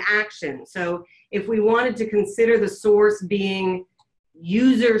to an action. So if we wanted to consider the source being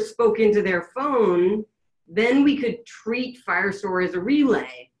user spoke into their phone, then we could treat Firestore as a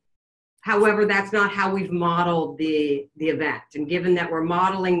relay. However, that's not how we've modeled the event. And given that we're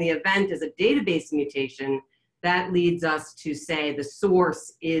modeling the event as a database mutation, that leads us to say the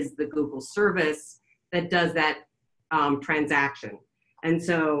source is the Google service that does that transaction. And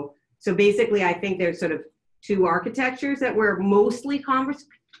so basically, I think there's sort of two architectures that we're mostly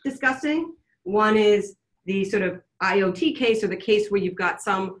discussing. One is the sort of IoT case, or the case where you've got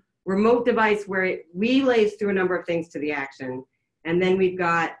some remote device where it relays through a number of things to the action. And then we've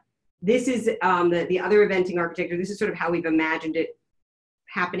got, this is the other eventing architecture. This is sort of how we've imagined it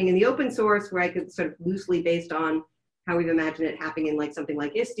happening in the open source, where I could sort of loosely based on how we've imagined it happening in like something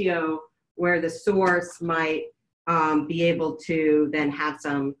like Istio, where the source might be able to then have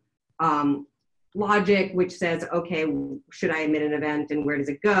some logic which says, okay, should I emit an event and where does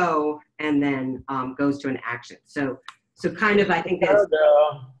it go? And then goes to an action. So kind of, I think that's...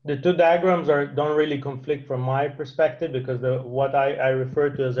 The two diagrams don't really conflict from my perspective, because what I refer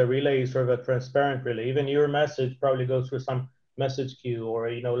to as a relay is sort of a transparent relay. Even your message probably goes through some message queue, or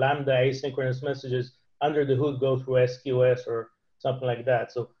Lambda asynchronous messages under the hood go through SQS or something like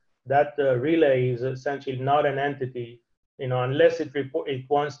that. So that relay is essentially not an entity, unless it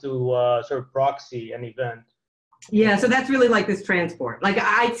wants to sort of proxy an event. Yeah, so that's really like this transport. Like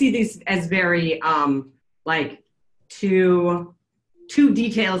I see these as very like two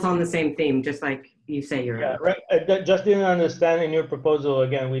details on the same theme, just like you say you're. Yeah, right. I just didn't understand in your proposal.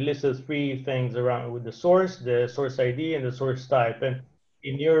 Again, we listed three things around with the source ID, and the source type. And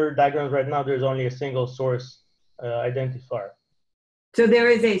in your diagrams right now, there's only a single source identifier. So there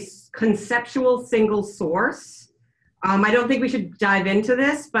is a conceptual single source. I don't think we should dive into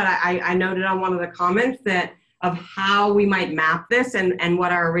this, but I noted on one of the comments that of how we might map this and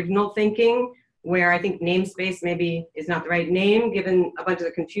what our original thinking, where I think namespace maybe is not the right name given a bunch of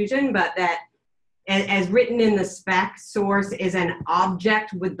the confusion, but that as written in the spec, source is an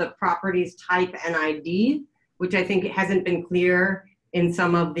object with the properties type and ID, which I think hasn't been clear in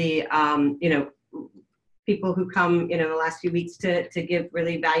some of the people who come the last few weeks to give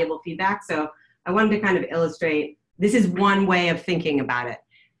really valuable feedback. So I wanted to kind of illustrate, this is one way of thinking about it.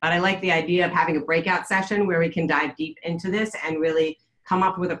 But I like the idea of having a breakout session where we can dive deep into this and really come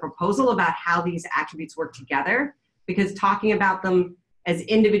up with a proposal about how these attributes work together, because talking about them as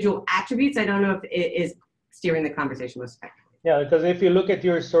individual attributes, I don't know if it is steering the conversation most effectively. Yeah, because if you look at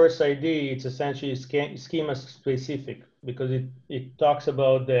your source ID, it's essentially schema specific, because it talks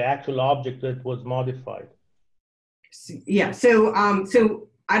about the actual object that was modified. Yeah, so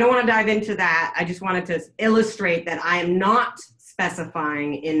I don't want to dive into that. I just wanted to illustrate that I am not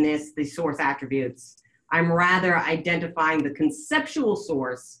specifying in this the source attributes. I'm rather identifying the conceptual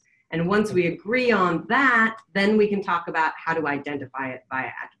source. And once we agree on that, then we can talk about how to identify it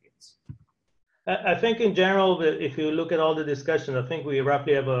via attributes. I think in general, if you look at all the discussion, I think we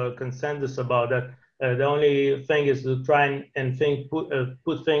roughly have a consensus about that. The only thing is to try and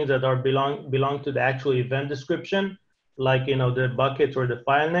put things that are belong to the actual event description, like the bucket or the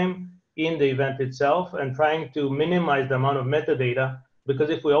file name in the event itself, and trying to minimize the amount of metadata. Because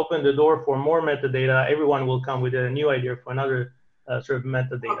if we open the door for more metadata, everyone will come with a new idea for another sort of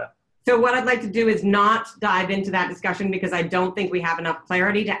metadata. So what I'd like to do is not dive into that discussion because I don't think we have enough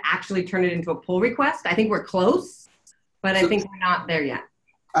clarity to actually turn it into a pull request. I think we're close, but I think we're not there yet.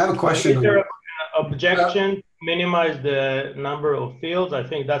 I have a question. Is there an objection to minimize the number of fields? I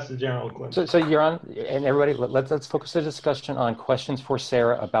think that's the general question. So you're on, and everybody, let's focus the discussion on questions for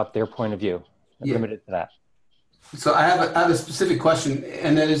Sarah about their point of view. Yeah. Limited to that. So I have a specific question,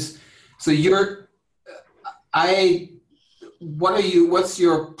 and that is, so what's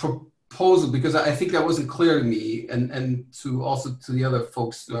your proposal? Because I think that wasn't clear to me, and to also to the other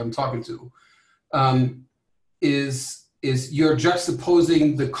folks that I'm talking to, is you're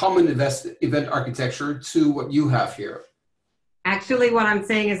juxtaposing the common event architecture to what you have here. Actually, what I'm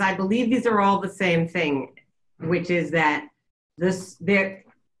saying is I believe these are all the same thing, which is that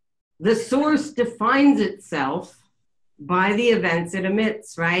the source defines itself by the events it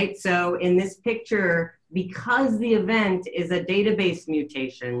emits, right? So in this picture, because the event is a database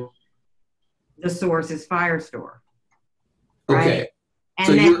mutation, the source is Firestore, right? Okay. And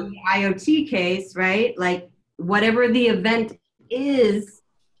so then the IoT case, right? Like whatever the event is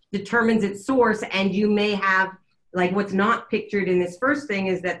determines its source, and you may have, like what's not pictured in this first thing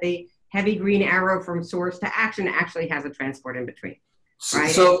is that the heavy green arrow from source to action actually has a transport in between,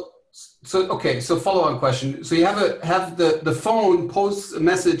 right? Okay, so follow-on question. So you have the phone posts a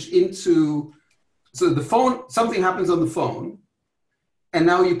message into, so the phone, something happens on the phone, and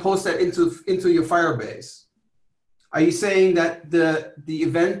now you post that into your Firebase. Are you saying that the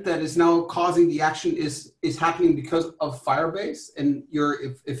event that is now causing the action is happening because of Firebase, and you're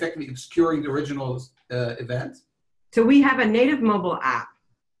effectively obscuring the original event? So we have a native mobile app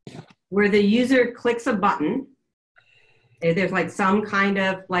where the user clicks a button. There's like some kind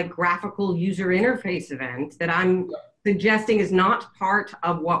of like graphical user interface event that I'm suggesting is not part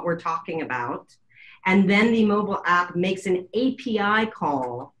of what we're talking about. And then the mobile app makes an API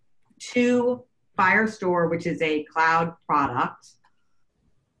call to Firestore, which is a cloud product.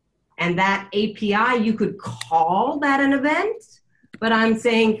 And that API, you could call that an event, but I'm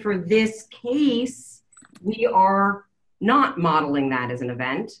saying for this case, we are not modeling that as an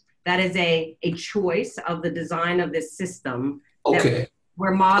event. That is a choice of the design of this system. Okay.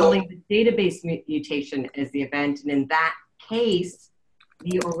 We're modeling the database mutation as the event. And in that case,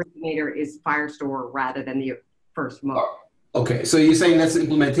 the originator is Firestore rather than the first mode. Okay, so you're saying that's an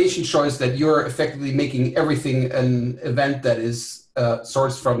implementation choice, that you're effectively making everything an event that is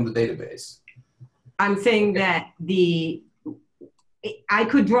sourced from the database. I'm saying that I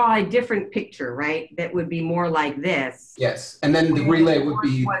could draw a different picture, right? That would be more like this. Yes, and then the relay would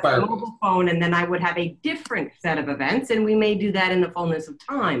be a mobile phone, and then I would have a different set of events, and we may do that in the fullness of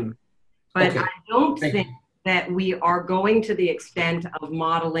time. But okay. I don't think that we are going to the extent of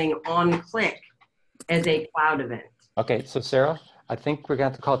modeling on-click as a cloud event. Okay, so Sarah, I think we're going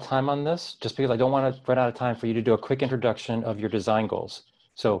to have to call time on this, just because I don't want to run out of time for you to do a quick introduction of your design goals.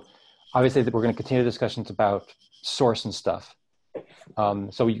 So obviously we're going to continue discussions about source and stuff.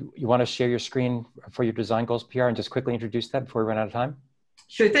 So you want to share your screen for your design goals, PR, and just quickly introduce that before we run out of time?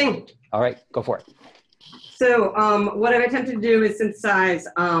 Sure thing. All right, go for it. So what I've attempted to do is synthesize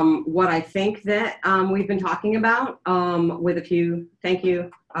what I think that we've been talking about with a few, thank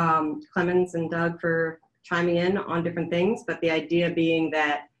you, Clemens and Doug, for chiming in on different things, but the idea being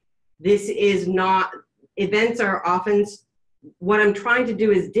that this is not, events are often, what I'm trying to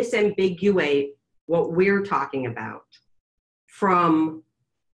do is disambiguate what we're talking about from,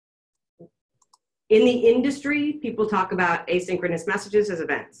 in the industry, people talk about asynchronous messages as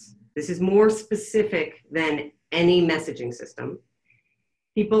events. This is more specific than any messaging system.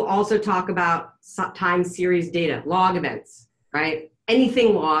 People also talk about time series data, log events, right?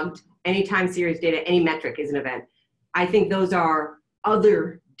 Anything logged, any time series data, any metric is an event. I think those are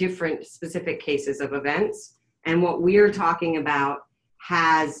other different specific cases of events. And what we're talking about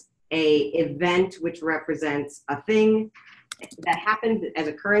has a event which represents a thing that happened as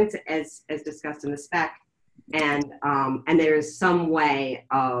occurrence as discussed in the spec. And there is some way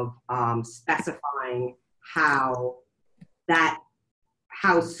of specifying how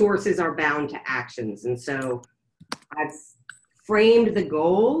sources are bound to actions. And so I've framed the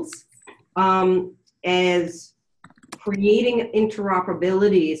goals as creating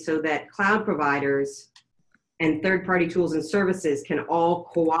interoperability so that cloud providers and third-party tools and services can all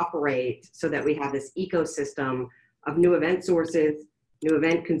cooperate so that we have this ecosystem of new event sources, new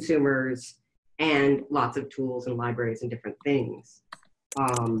event consumers, and lots of tools and libraries and different things.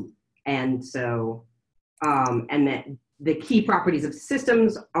 And that the key properties of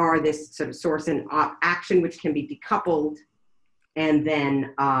systems are this sort of source and action, which can be decoupled. And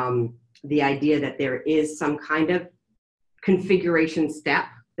then the idea that there is some kind of configuration step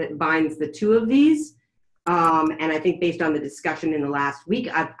that binds the two of these. And I think based on the discussion in the last week,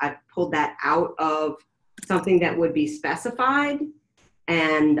 I've pulled that out of something that would be specified,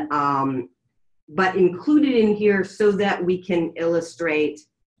 and but included in here so that we can illustrate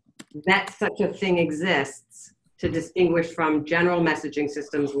that such a thing exists, to distinguish from general messaging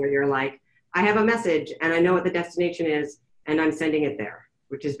systems where you're like, I have a message and I know what the destination is and I'm sending it there,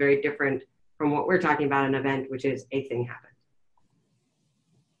 which is very different from what we're talking about, an event, which is a thing happened.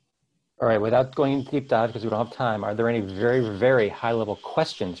 All right, without going into deep dive, because we don't have time, are there any very, very high level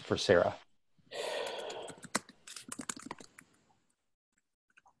questions for Sarah?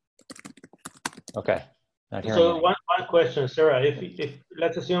 Okay. So one question, Sarah, if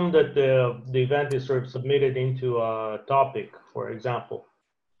let's assume that the event is sort of submitted into a topic, for example,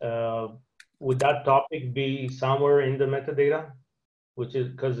 would that topic be somewhere in the metadata? Which is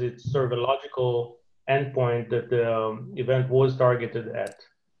because it's sort of a logical endpoint that the event was targeted at.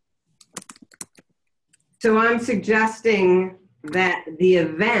 So I'm suggesting that the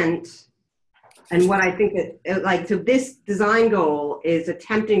event, and what I think that, like, so this design goal is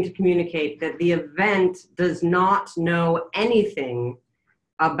attempting to communicate that the event does not know anything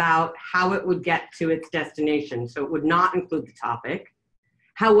about how it would get to its destination. So it would not include the topic.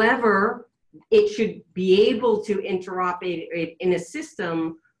 However, it should be able to interoperate in a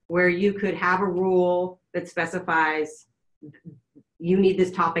system where you could have a rule that specifies you need this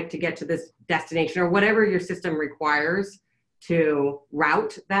topic to get to this destination, or whatever your system requires to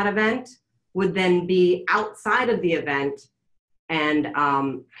route that event would then be outside of the event and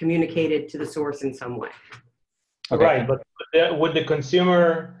communicated to the source in some way. Okay. Right, but would the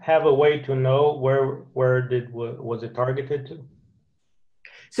consumer have a way to know where was it targeted to?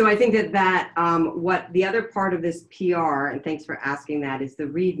 So I think that what the other part of this PR, and thanks for asking that, is the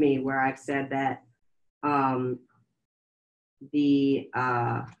README, where I've said that the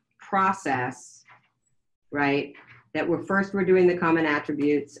process, right, that we're doing the common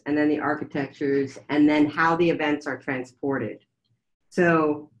attributes and then the architectures and then how the events are transported.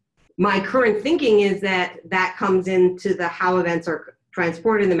 So my current thinking is that that comes into the how events are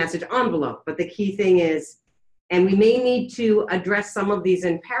transported in the message envelope. But the key thing is, and we may need to address some of these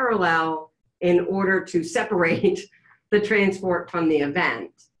in parallel in order to separate the transport from the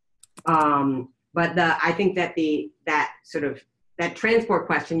event. But I think that that transport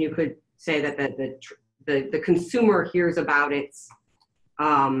question, you could say that the consumer hears about its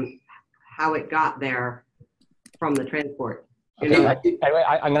how it got there from the transport. Okay, I'm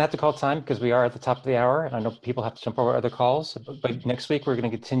going to have to call time because we are at the top of the hour, and I know people have to jump over other calls. But next week we're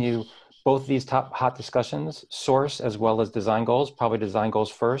going to continue both these top hot discussions, source as well as design goals. Probably design goals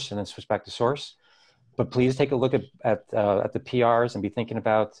first, and then switch back to source. But please take a look at the PRs and be thinking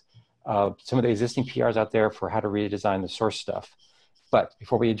about some of the existing PRs out there for how to redesign the source stuff. But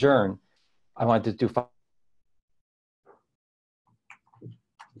before we adjourn, I wanted to do.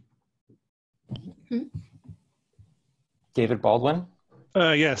 David Baldwin?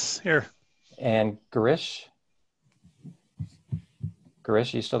 Yes, here. And Garish?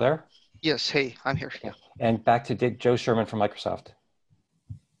 Garish, are you still there? Yes, hey, I'm here. Yeah. And back to Joe Sherman from Microsoft.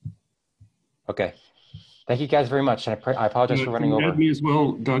 Okay. Thank you guys very much. And I apologize for running over. Add me as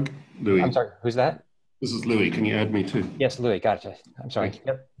well, Doug. Louis. I'm sorry, who's that? This is Louis. Can you add me too? Yes, Louis, gotcha. I'm sorry.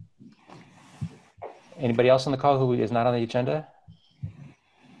 Yep. Anybody else on the call who is not on the agenda?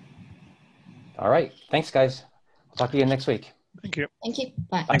 All right. Thanks, guys. We'll talk to you again next week. Thank you. Thank you.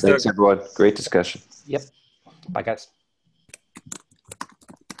 Bye. Thanks everyone. Great discussion. Yep. Bye, guys.